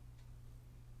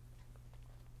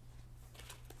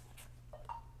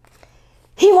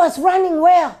 He was running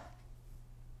well.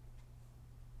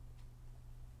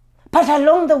 But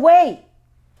along the way,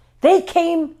 they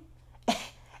came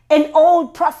an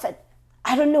old prophet.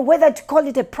 I don't know whether to call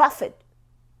it a prophet.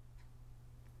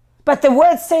 But the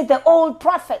word said the old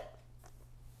prophet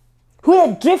who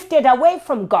had drifted away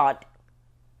from God.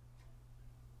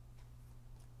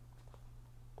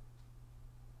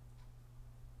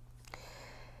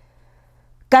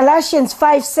 Galatians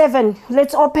 5:7.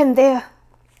 Let's open there.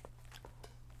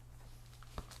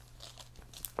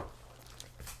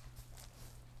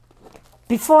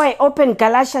 Before I open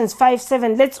Galatians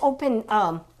 5:7, let's open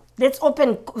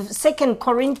 2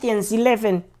 Corinthians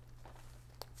 11.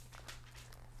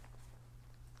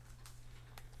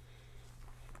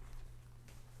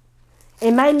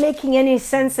 Am I making any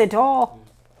sense at all?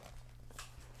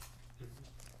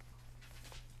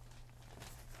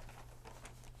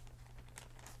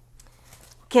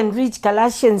 Can read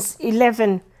Galatians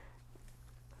 11,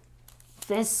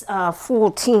 verse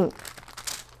 14.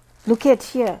 Look at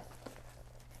here.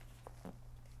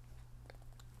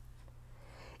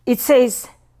 It says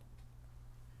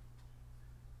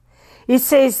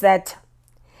that,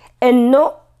 and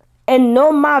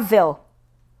no marvel,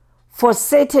 for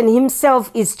Satan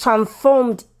himself is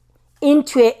transformed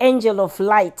into an angel of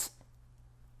light.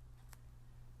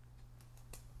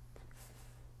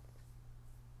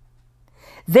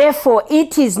 Therefore,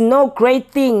 it is no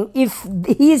great thing if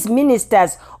his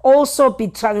ministers also be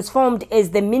transformed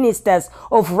as the ministers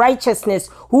of righteousness,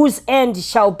 whose end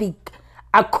shall be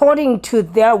according to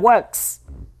their works.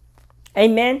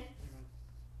 Amen.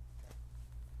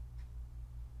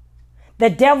 The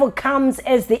devil comes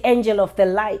as the angel of the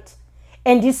light.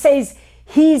 And he says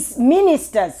his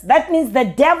ministers, that means the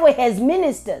devil has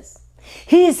ministers.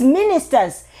 His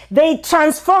ministers, they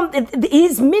transformed,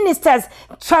 his ministers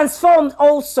transformed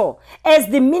also as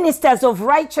the ministers of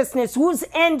righteousness, whose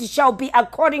end shall be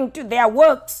according to their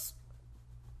works.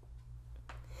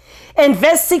 And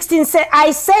verse 16 says,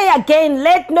 I say again,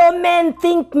 let no man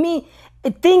think me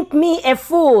a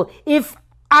fool, if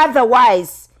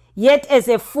otherwise, yet as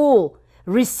a fool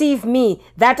receive me,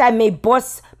 that I may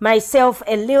boast myself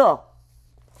a little.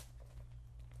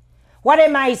 What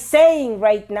am I saying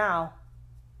right now?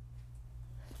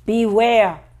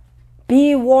 Beware,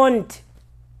 be warned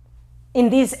in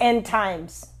these end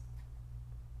times.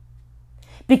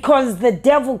 Because the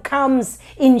devil comes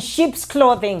in sheep's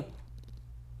clothing.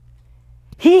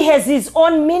 He has his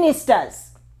own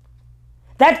ministers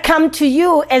that come to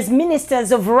you as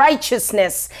ministers of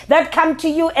righteousness, that come to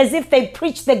you as if they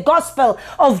preach the gospel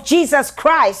of Jesus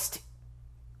Christ,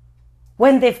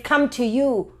 when they've come to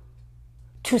you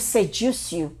to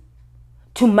seduce you,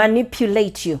 to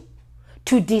manipulate you,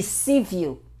 to deceive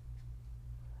you,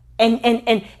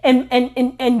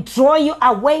 and draw you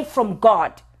away from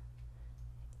God.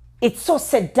 It's so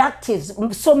seductive,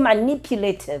 so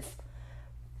manipulative.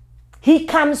 He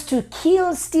comes to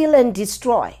kill, steal, and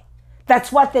destroy.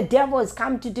 That's what the devil has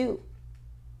come to do.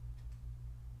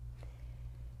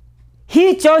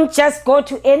 He don't just go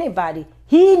to anybody.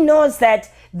 He knows that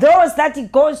those that he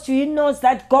goes to, he knows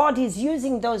that God is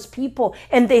using those people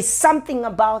and there's something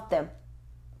about them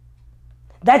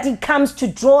that he comes to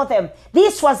draw them.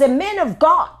 This was a man of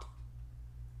God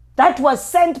that was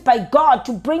sent by God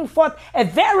to bring forth a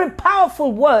very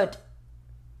powerful word.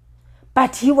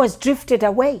 But he was drifted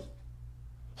away.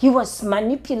 He was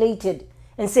manipulated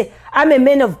and said, I'm a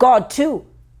man of God too.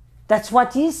 That's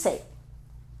what he said.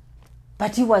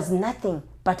 But he was nothing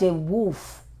but a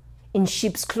wolf in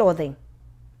sheep's clothing.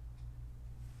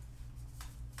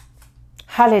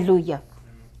 Hallelujah.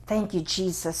 Thank you,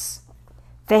 Jesus.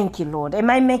 Thank you, Lord. Am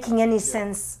I making any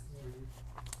sense?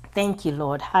 Thank you,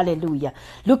 Lord. Hallelujah.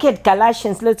 Look at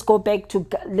Galatians. Let's go to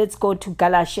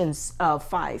Galatians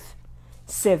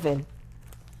 5:7.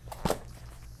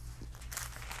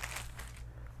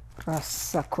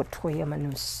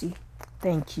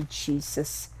 Thank you,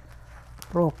 Jesus.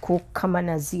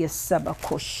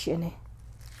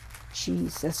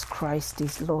 Jesus Christ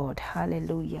is Lord.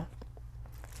 Hallelujah.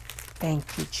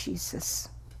 Thank you, Jesus.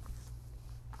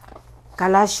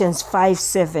 Galatians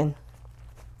 5:7.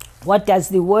 What does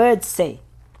the word say?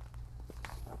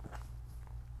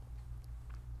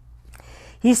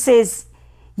 He says,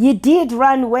 ye did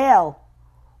run well.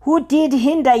 who did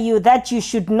hinder you that you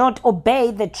should not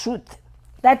obey the truth?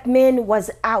 That man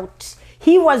was out.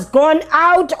 He was gone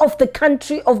out of the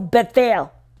country of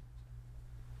Bethel.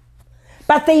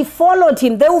 But they followed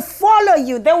him. They will follow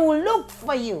you. They will look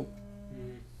for you.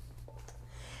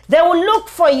 They will look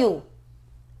for you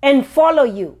and follow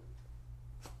you.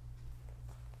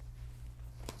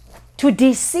 To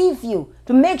deceive you.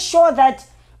 To make sure that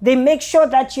they make sure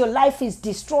that your life is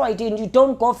destroyed and you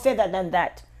don't go further than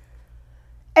that.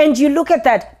 And you look at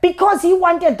that. Because he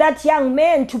wanted that young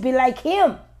man to be like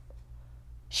him.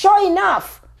 Sure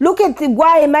enough. Look at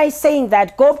why am I saying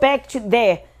that? Go back to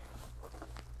there.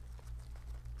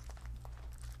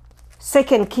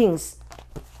 1 Kings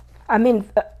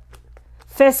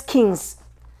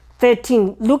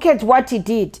 13. Look at what he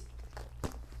did.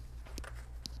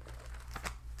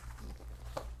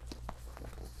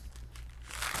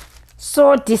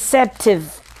 So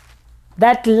deceptive.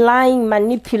 That lying,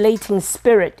 manipulating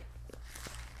spirit.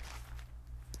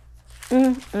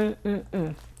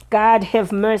 God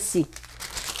have mercy.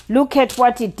 Look at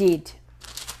what he did.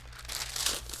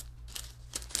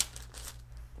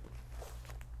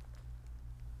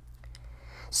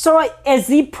 So as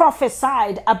he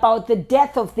prophesied about the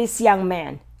death of this young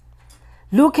man,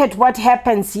 look at what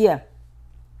happens here.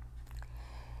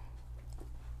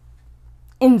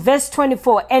 In verse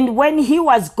 24, and when he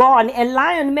was gone, a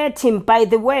lion met him by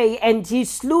the way, and he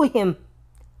slew him.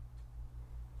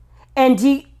 And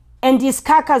his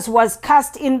carcass was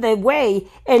cast in the way,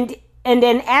 and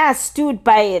an ass stood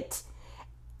by it.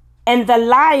 And the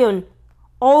lion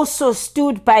also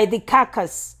stood by the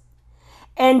carcass.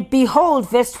 And behold,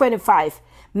 verse 25,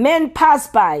 men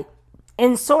passed by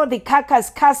and saw the carcass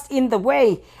cast in the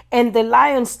way, and the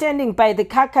lion standing by the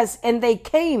carcass, and they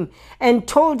came and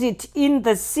told it in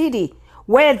the city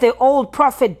where the old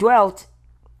prophet dwelt.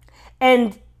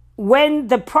 And when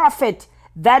the prophet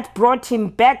that brought him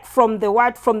back from the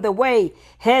way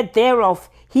heard thereof,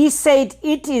 he said,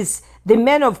 it is the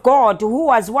man of God who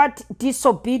was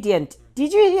disobedient.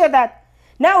 Did you hear that?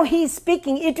 Now he's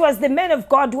speaking. It was the man of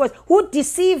God who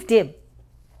deceived him.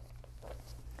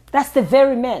 That's the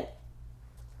very man.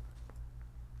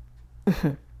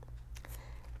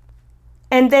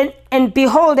 And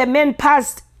behold, a man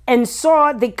passed and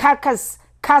saw the carcass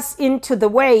cast into the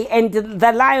way, and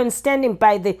the lion standing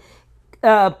by the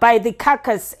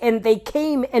carcass. And they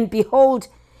came and behold,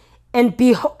 and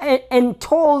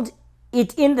told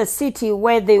it in the city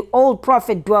where the old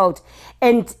prophet dwelt.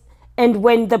 And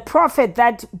when the prophet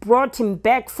that brought him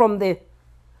back from the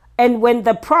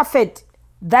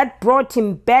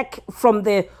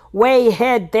way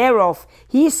heard thereof,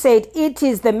 he said, it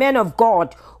is the man of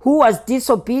God who was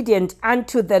disobedient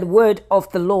unto the word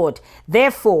of the Lord.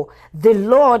 Therefore the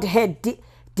Lord had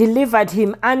delivered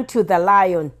him unto the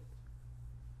lion,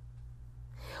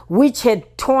 which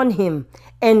had torn him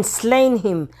and slain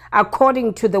him,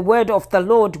 according to the word of the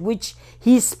Lord which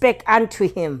he spake unto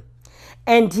him.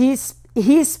 And he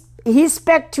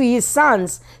spake to his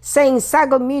sons, saying,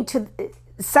 saddle me the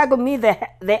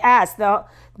ass,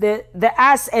 the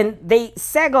ass, and they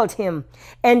saddled him.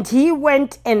 And he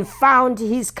went and found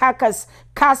his carcass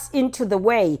cast into the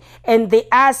way, and the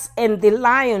ass and the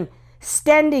lion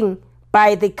standing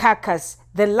by the carcass.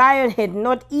 The lion had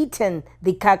not eaten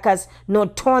the carcass, nor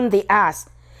torn the ass.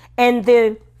 And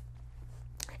the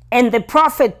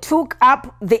prophet took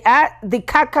up the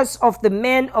carcass of the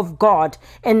man of God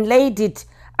and laid it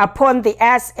upon the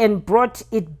ass and brought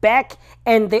it back.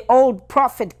 And the old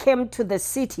prophet came to the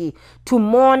city to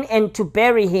mourn and to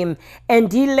bury him.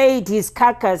 And he laid his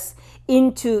carcass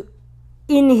in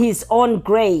his own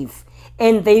grave.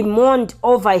 And they mourned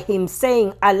over him,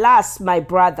 saying, alas, my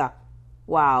brother.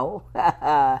 Wow.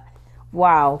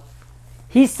 Wow.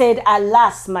 He said,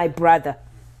 alas, my brother.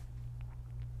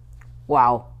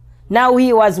 Wow. Now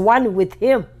he was one with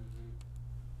him.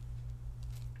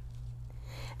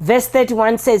 Verse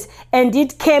 31 says, and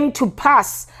it came to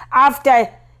pass after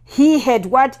he had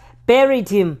buried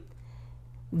him,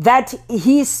 that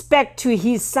he spake to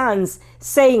his sons,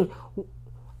 saying,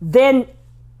 then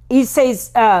he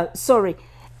says,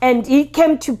 and it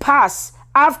came to pass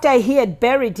after he had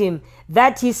buried him,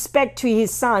 that he spake to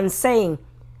his sons, saying,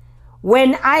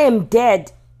 when I am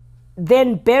dead,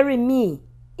 then bury me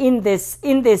in this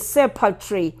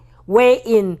sepulchre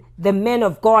wherein the man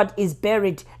of God is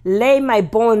buried. Lay my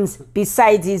bones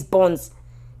beside his bones.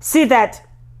 See that?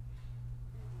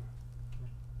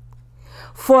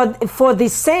 For the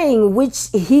saying which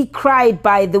he cried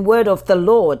by the word of the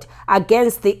Lord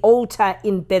against the altar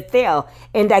in Bethel,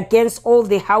 and against all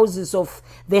the houses of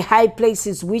the high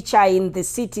places which are in the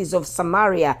cities of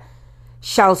Samaria,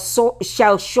 shall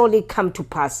surely come to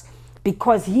pass.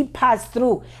 because he passed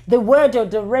through. The word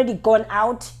had already gone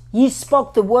out. He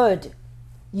spoke the word.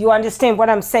 You understand what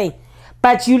I'm saying?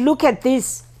 But you look at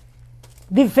this,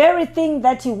 the very thing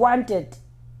that he wanted,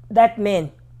 that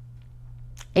man,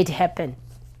 it happened.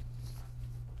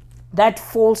 That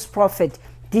false prophet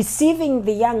deceiving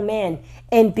the young man,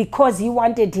 and because he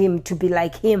wanted him to be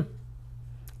like him,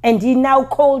 and he now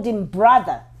called him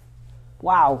brother.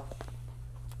 Wow.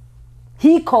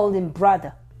 He called him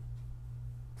brother.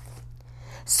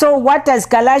 So what does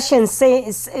Galatians say?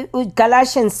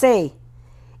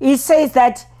 It says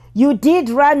that you did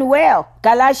run well.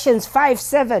 Galatians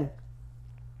 5:7.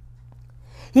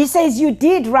 He says you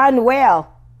did run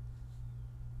well.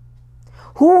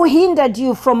 Who hindered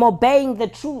you from obeying the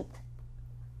truth?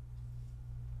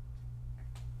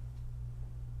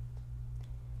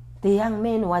 The young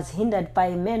man was hindered by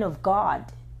a man of God.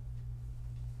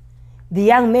 The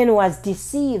young man was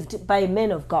deceived by a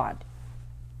man of God.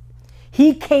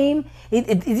 He came,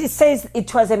 it says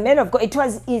it was a man of God, it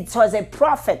was a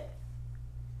prophet.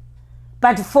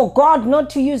 But for God not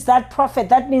to use that prophet,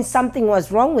 that means something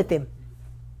was wrong with him.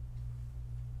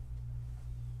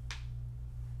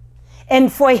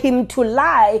 And for him to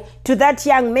lie to that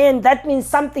young man, that means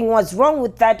something was wrong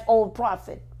with that old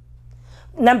prophet.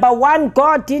 Number one,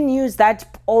 God didn't use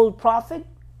that old prophet.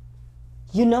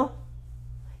 You know,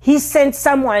 he sent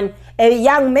someone, a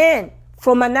young man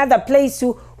from another place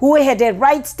who had a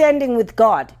right standing with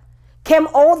God, came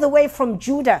all the way from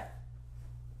Judah.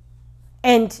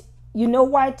 And you know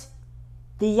what?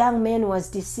 The young man was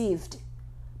deceived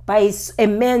by a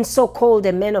man so-called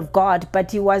a man of God,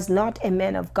 but he was not a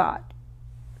man of God.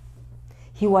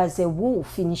 He was a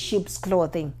wolf in sheep's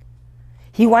clothing.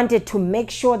 He wanted to make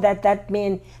sure that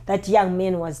that young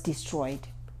man was destroyed.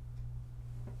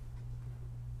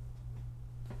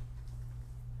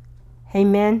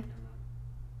 Amen.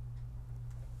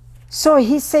 So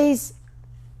he says,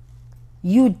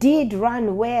 you did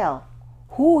run well.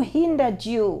 Who hindered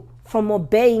you from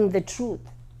obeying the truth?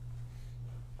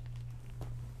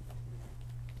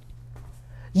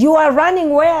 You are running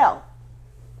well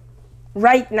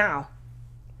right now.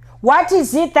 What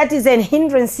is it that is a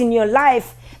hindrance in your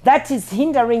life that is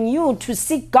hindering you to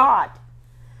seek God?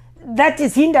 That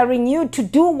is hindering you to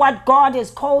do what God has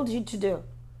called you to do?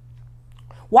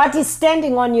 What is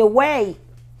standing on your way?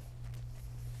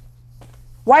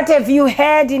 What have you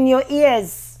heard in your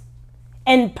ears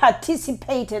and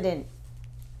participated in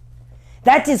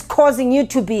that is causing you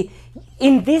to be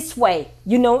in this way,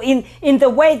 you know, in the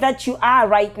way that you are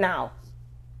right now?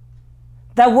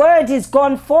 The word is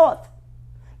gone forth.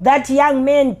 That young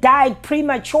man died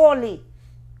prematurely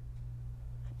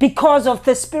because of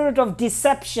the spirit of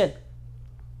deception.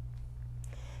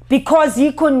 Because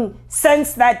he couldn't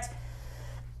sense that,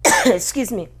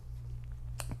 excuse me,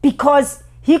 because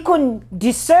he couldn't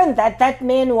discern that that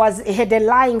man had a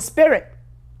lying spirit.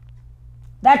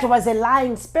 That was a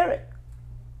lying spirit.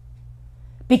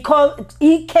 Because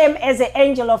he came as an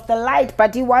angel of the light,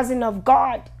 but he wasn't of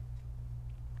God.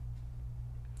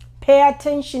 Pay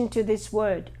attention to this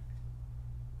word.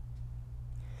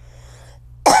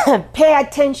 Pay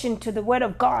attention to the word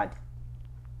of God.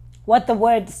 What the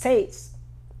word says.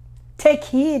 Take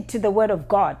heed to the word of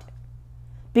God.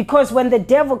 Because when the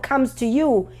devil comes to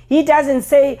you, he doesn't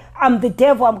say, I'm the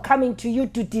devil, I'm coming to you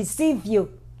to deceive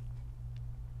you.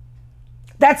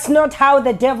 That's not how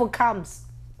the devil comes.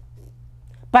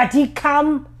 But he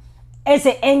comes as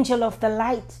an angel of the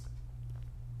light.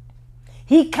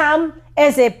 He comes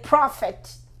as a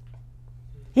prophet.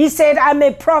 He said, I'm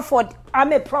a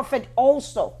prophet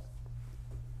also.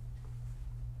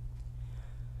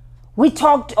 We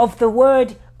talked of the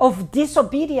word of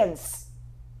disobedience.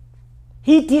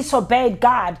 He disobeyed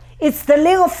God. It's the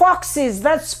little foxes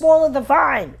that spoil the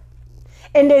vine.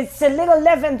 And it's the little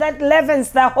leaven that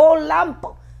leavens the whole lump.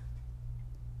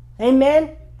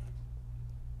 Amen.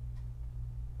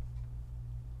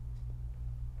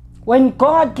 When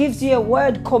God gives you a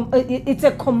word, it's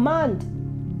a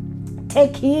command.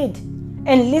 Take heed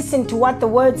and listen to what the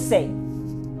words say.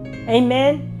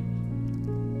 Amen.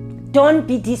 Don't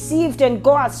be deceived and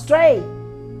go astray.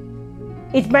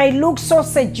 It might look so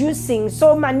seducing,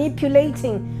 so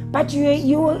manipulating, but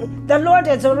the Lord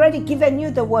has already given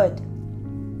you the word.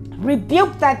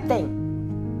 Rebuke that thing.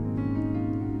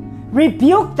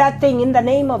 Rebuke that thing in the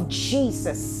name of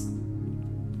Jesus.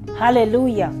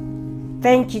 Hallelujah.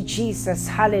 Thank you, Jesus.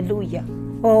 Hallelujah.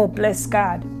 Oh, bless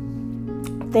God.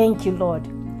 Thank you, Lord.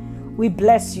 We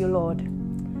bless you, Lord.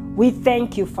 We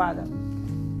thank you, Father.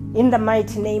 In the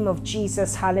mighty name of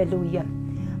Jesus. Hallelujah.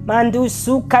 Mandu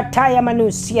suka taya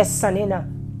manusia sanena.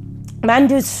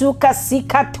 Mandu suka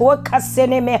sika toka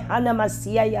sene mehana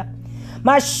masiaya.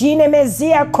 Mashine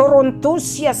mezia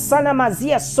korontusia sana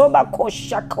mazia soba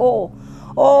koshako.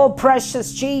 Oh,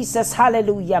 precious Jesus,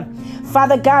 hallelujah.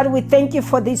 Father God, we thank you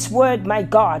for this word, my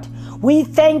God. We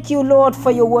thank you, Lord, for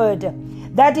your word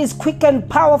that is quick and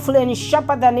powerful and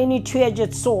sharper than any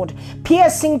two-edged sword,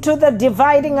 piercing to the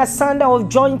dividing asunder of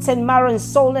joints and marrow and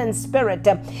soul and spirit.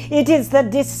 It is the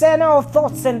discerner of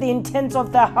thoughts and the intents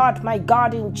of the heart, my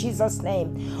God, in Jesus'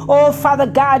 name. Oh, Father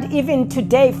God, even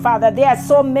today, Father, there are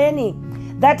so many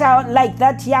that are like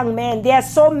that young man. There are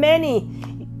so many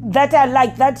that are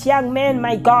like that young man,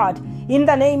 my God, in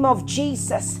the name of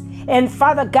Jesus. And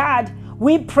Father God,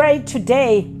 we pray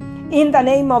today in the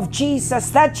name of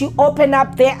Jesus that you open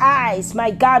up their eyes, my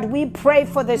God. We pray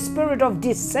for the spirit of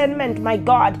discernment, my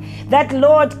God, that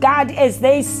Lord God, as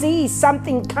they see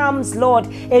something comes, Lord,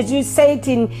 as you say it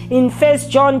in 1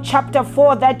 John chapter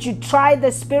 4, that you try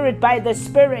the spirit by the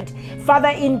spirit. Father,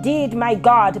 indeed, my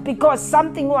God, because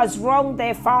something was wrong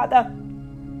there, Father,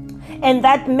 and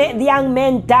that the young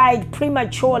man died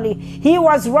prematurely. He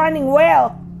was running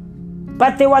well,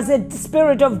 but there was a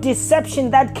spirit of deception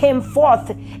that came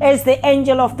forth as the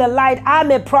angel of the light.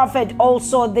 I'm a prophet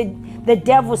also, the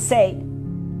devil said.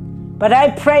 But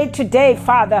I pray today,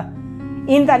 Father,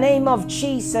 in the name of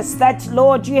Jesus, that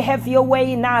Lord, you have your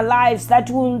way in our lives, that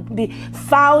will be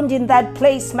found in that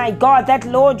place, my God, that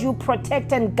Lord, you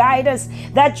protect and guide us,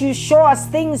 that you show us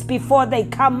things before they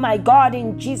come, my God,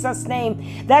 in Jesus'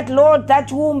 name, that Lord,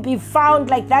 that won't be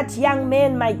found like that young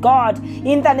man, my God,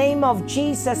 in the name of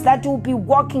Jesus, that will be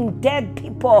walking dead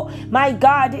people, my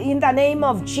God, in the name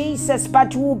of Jesus,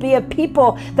 but will be a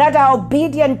people that are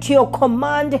obedient to your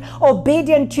command,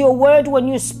 obedient to your word. When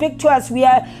you speak to us, we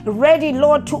are ready,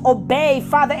 Lord, to obey,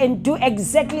 Father, and do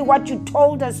exactly what you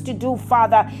told us to do,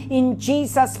 Father, in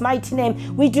Jesus' mighty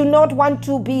name. We do not want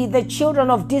to be the children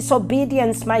of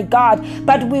disobedience, my God,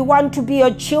 but we want to be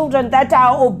your children that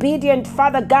are obedient,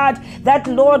 Father God, that,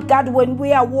 Lord God, when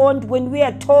we are warned, when we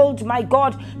are told, my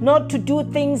God, not to do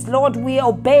things, Lord, we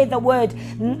obey the word,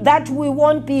 that we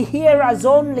won't be hearers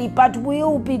only, but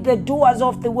we'll be the doers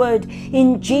of the word,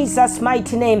 in Jesus'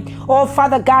 mighty name. Oh,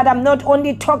 Father God, I'm not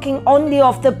only talking only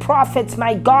of the prophets,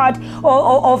 my God,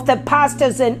 or of the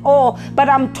pastors and all, but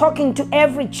I'm talking to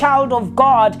every child of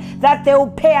God, that they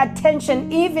will pay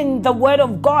attention, even the word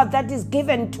of God that is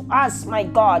given to us, my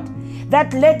God,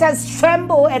 that let us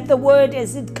tremble at the word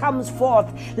as it comes forth.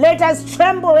 Let us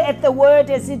tremble at the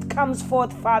word as it comes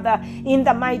forth, Father, in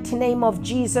the mighty name of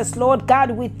Jesus. Lord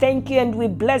God, we thank you and we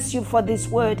bless you for this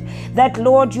word, that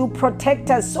Lord, you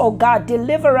protect us, oh God,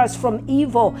 deliver us from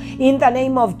evil in the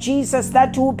name of Jesus,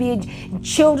 that will be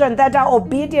children that are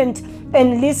obedient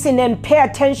and listen and pay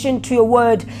attention to your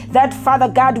word, that Father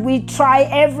God, we try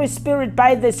every spirit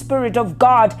by the Spirit of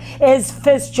God, as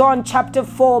 1 John chapter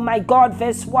 4, my God,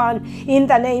 verse 1, in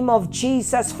the name of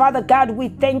Jesus. Father God, we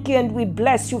thank you and we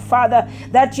bless you, Father,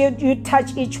 that you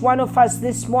touch each one of us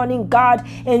this morning, God,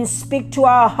 and speak to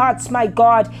our hearts, my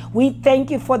God. We thank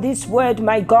you for this word,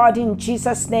 my God, in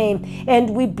Jesus' name, and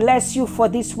we bless you for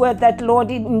this word, that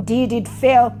Lord, indeed it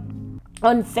fell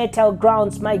on fertile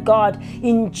grounds, my God,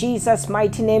 in Jesus'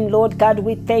 mighty name. Lord God,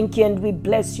 we thank you and we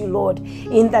bless you, Lord,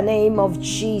 in the name of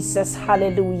Jesus.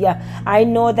 Hallelujah. I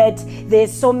know that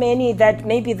there's so many that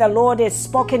maybe the Lord has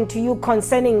spoken to you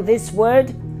concerning this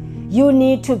word. You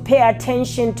need to pay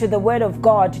attention to the word of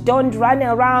God. Don't run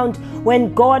around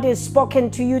when God has spoken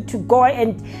to you to go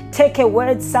and take a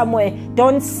word somewhere.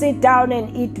 Don't sit down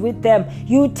and eat with them.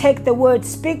 You take the word,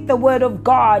 speak the word of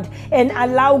God, and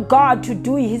allow God to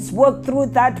do his work through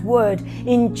that word.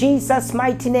 In Jesus'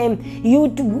 mighty name, you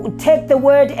take the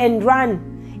word and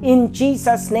run. In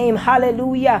Jesus' name,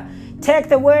 hallelujah. Take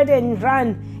the word and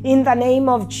run. In the name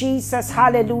of Jesus,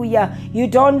 hallelujah. You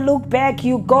don't look back,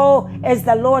 you go as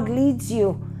the Lord leads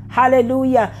you.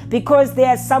 Hallelujah. Because there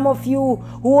are some of you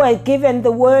who are given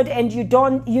the word and you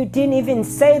didn't even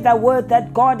say the word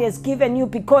that God has given you,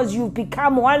 because you've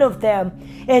become one of them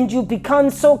and you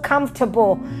become so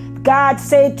comfortable. God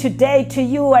said today to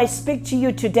you, I speak to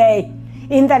you today,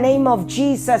 in the name of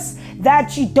Jesus,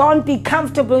 that you don't be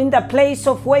comfortable in the place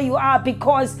of where you are,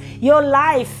 because your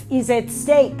life is at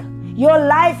stake. Your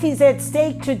life is at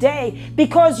stake today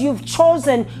because you've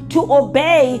chosen to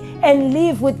obey and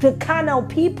live with the carnal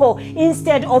people,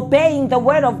 instead obeying the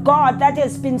word of God that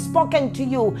has been spoken to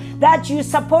you, that you're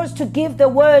supposed to give the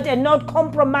word and not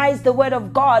compromise the word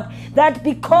of God, that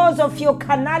because of your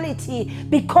carnality,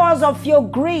 because of your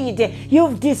greed,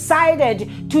 you've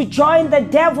decided to join the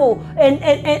devil and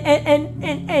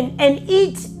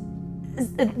eat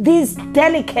this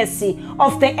delicacy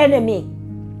of the enemy.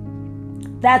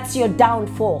 That's your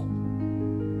downfall.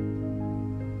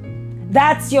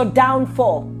 That's your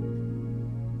downfall.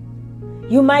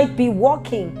 You might be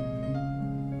walking.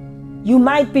 You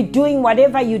might be doing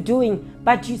whatever you're doing,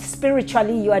 but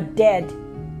spiritually you are dead.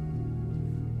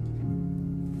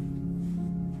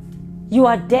 You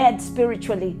are dead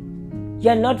spiritually.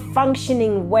 You're not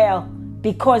functioning well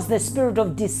because the spirit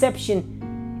of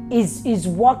deception is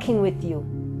walking with you.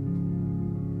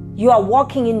 You are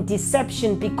walking in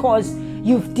deception because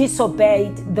you've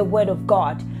disobeyed the word of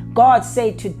God. God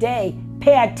said today,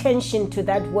 pay attention to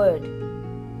that word.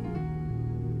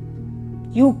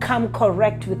 You come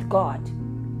correct with God,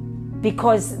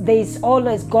 because there's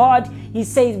always God. He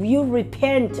says you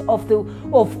repent of the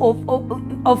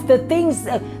things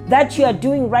that you are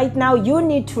doing right now. You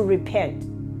need to repent.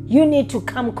 You need to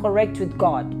come correct with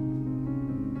God.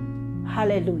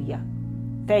 Hallelujah.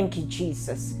 Thank you,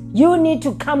 Jesus. You need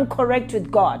to come correct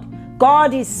with God.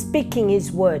 God is speaking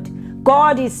his word.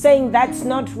 God is saying that's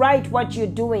not right what you're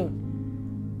doing.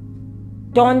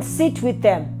 Don't sit with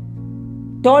them.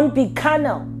 Don't be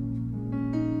carnal.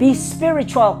 Be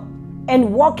spiritual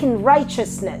and walk in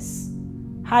righteousness.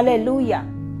 Hallelujah.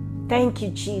 Thank you,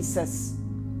 Jesus.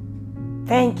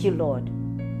 Thank you, Lord.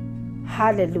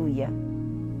 Hallelujah.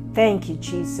 Thank you,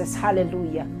 Jesus.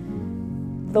 Hallelujah.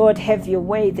 Lord, have your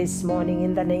way this morning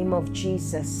in the name of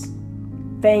Jesus.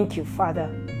 Thank you, Father.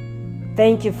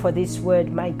 Thank you for this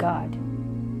word, my God.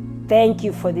 Thank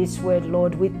you for this word,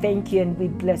 Lord. We thank you and we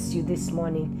bless you this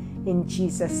morning. In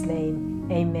Jesus' name,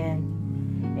 amen.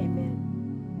 Amen.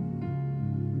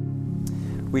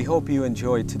 We hope you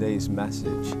enjoyed today's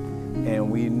message, and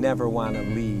we never want to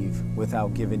leave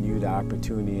without giving you the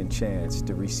opportunity and chance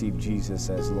to receive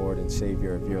Jesus as Lord and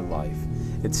Savior of your life.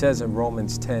 It says in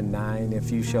Romans 10:9,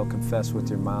 if you shall confess with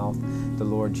your mouth the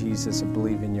Lord Jesus and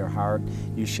believe in your heart,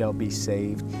 you shall be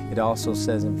saved. It also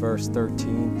says in verse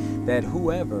 13 that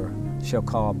whoever shall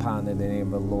call upon the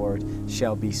name of the Lord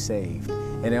shall be saved.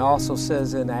 And it also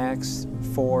says in Acts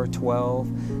 4:12,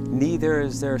 neither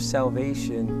is there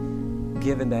salvation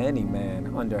given to any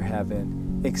man under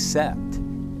heaven, except,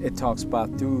 it talks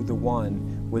about through the one,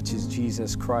 which is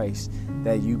Jesus Christ,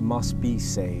 that you must be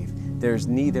saved. There's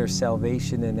neither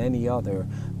salvation in any other,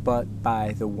 but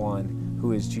by the one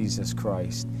who is Jesus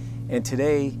Christ. And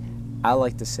today, I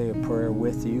like to say a prayer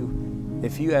with you.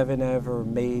 If you haven't ever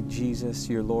made Jesus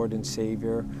your Lord and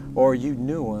Savior, or you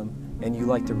knew him and you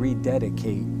like to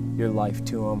rededicate your life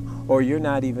to him, or you're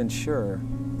not even sure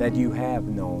that you have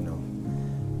known him,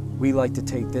 we like to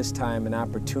take this time and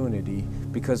opportunity,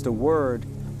 because the word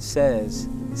says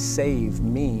save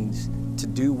means to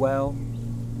do well,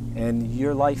 and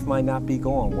your life might not be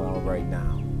going well right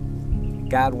now.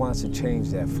 God wants to change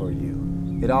that for you.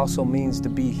 It also means to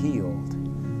be healed.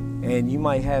 And you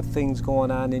might have things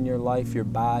going on in your life, your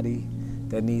body,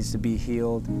 that needs to be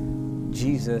healed.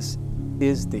 Jesus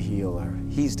is the healer.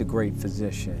 He's the great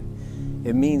physician.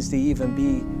 It means to even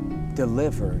be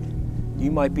delivered. You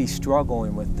might be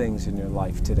struggling with things in your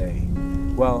life today.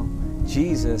 Well,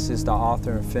 Jesus is the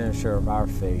author and finisher of our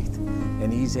faith,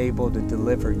 and he's able to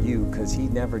deliver you because he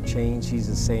never changed. He's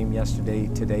the same yesterday,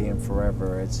 today, and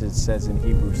forever, as it says in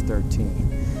Hebrews 13.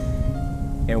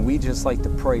 And we just like to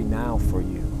pray now for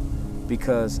you,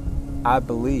 because I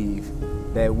believe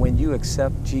that when you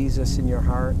accept Jesus in your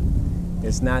heart,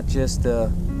 it's not just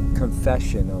a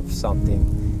confession of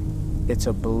something, it's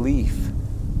a belief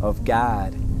of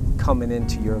God coming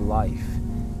into your life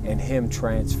and him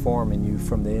transforming you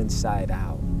from the inside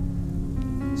out.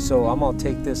 So I'm going to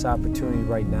take this opportunity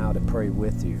right now to pray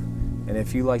with you. And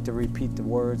if you like to repeat the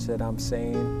words that I'm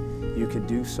saying, you could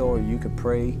do so, or you could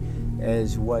pray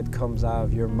as what comes out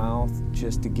of your mouth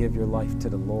just to give your life to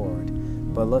the Lord.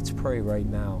 But let's pray right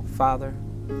now. Father,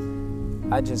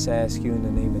 I just ask you in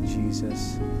the name of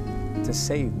Jesus to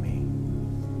save me,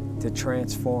 to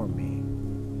transform me,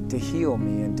 to heal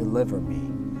me and deliver me.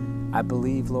 I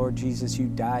believe, Lord Jesus, you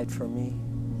died for me,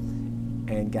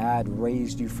 and God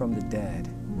raised you from the dead,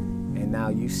 and now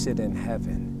you sit in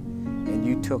heaven, and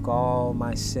you took all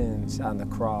my sins on the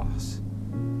cross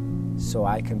so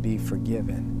I can be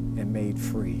forgiven and made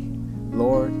free.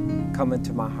 Lord, come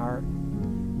into my heart,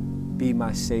 be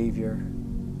my Savior,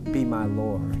 be my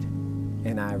Lord,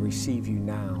 and I receive you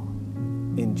now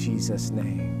in Jesus'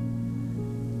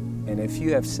 name. And if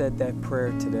you have said that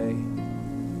prayer today,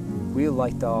 we would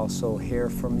like to also hear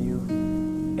from you,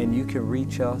 and you can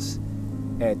reach us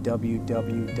at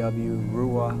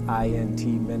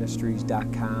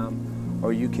www.ruwaintministries.com,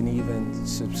 or you can even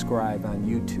subscribe on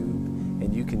YouTube,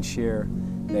 and you can share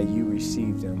that you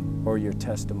received them or your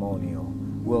testimonial.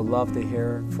 We'll love to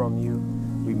hear from you.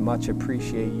 We much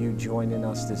appreciate you joining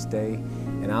us this day,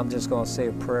 and I'm just going to say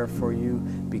a prayer for you,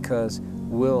 because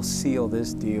we'll seal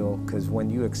this deal, because when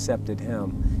you accepted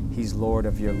him, He's Lord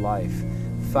of your life.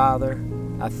 Father,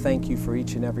 I thank you for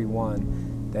each and every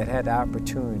one that had the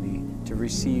opportunity to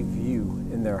receive you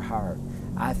in their heart.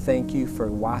 I thank you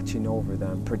for watching over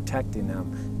them, protecting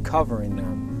them, covering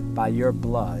them by your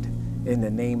blood. In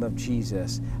the name of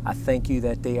Jesus, I thank you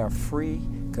that they are free,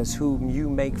 because whom you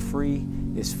make free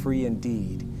is free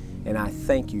indeed. And I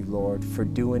thank you, Lord, for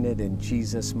doing it in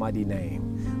Jesus' mighty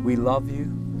name. We love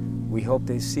you. We hope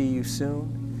to see you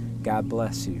soon. God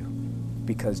bless you,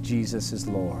 because Jesus is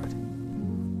Lord.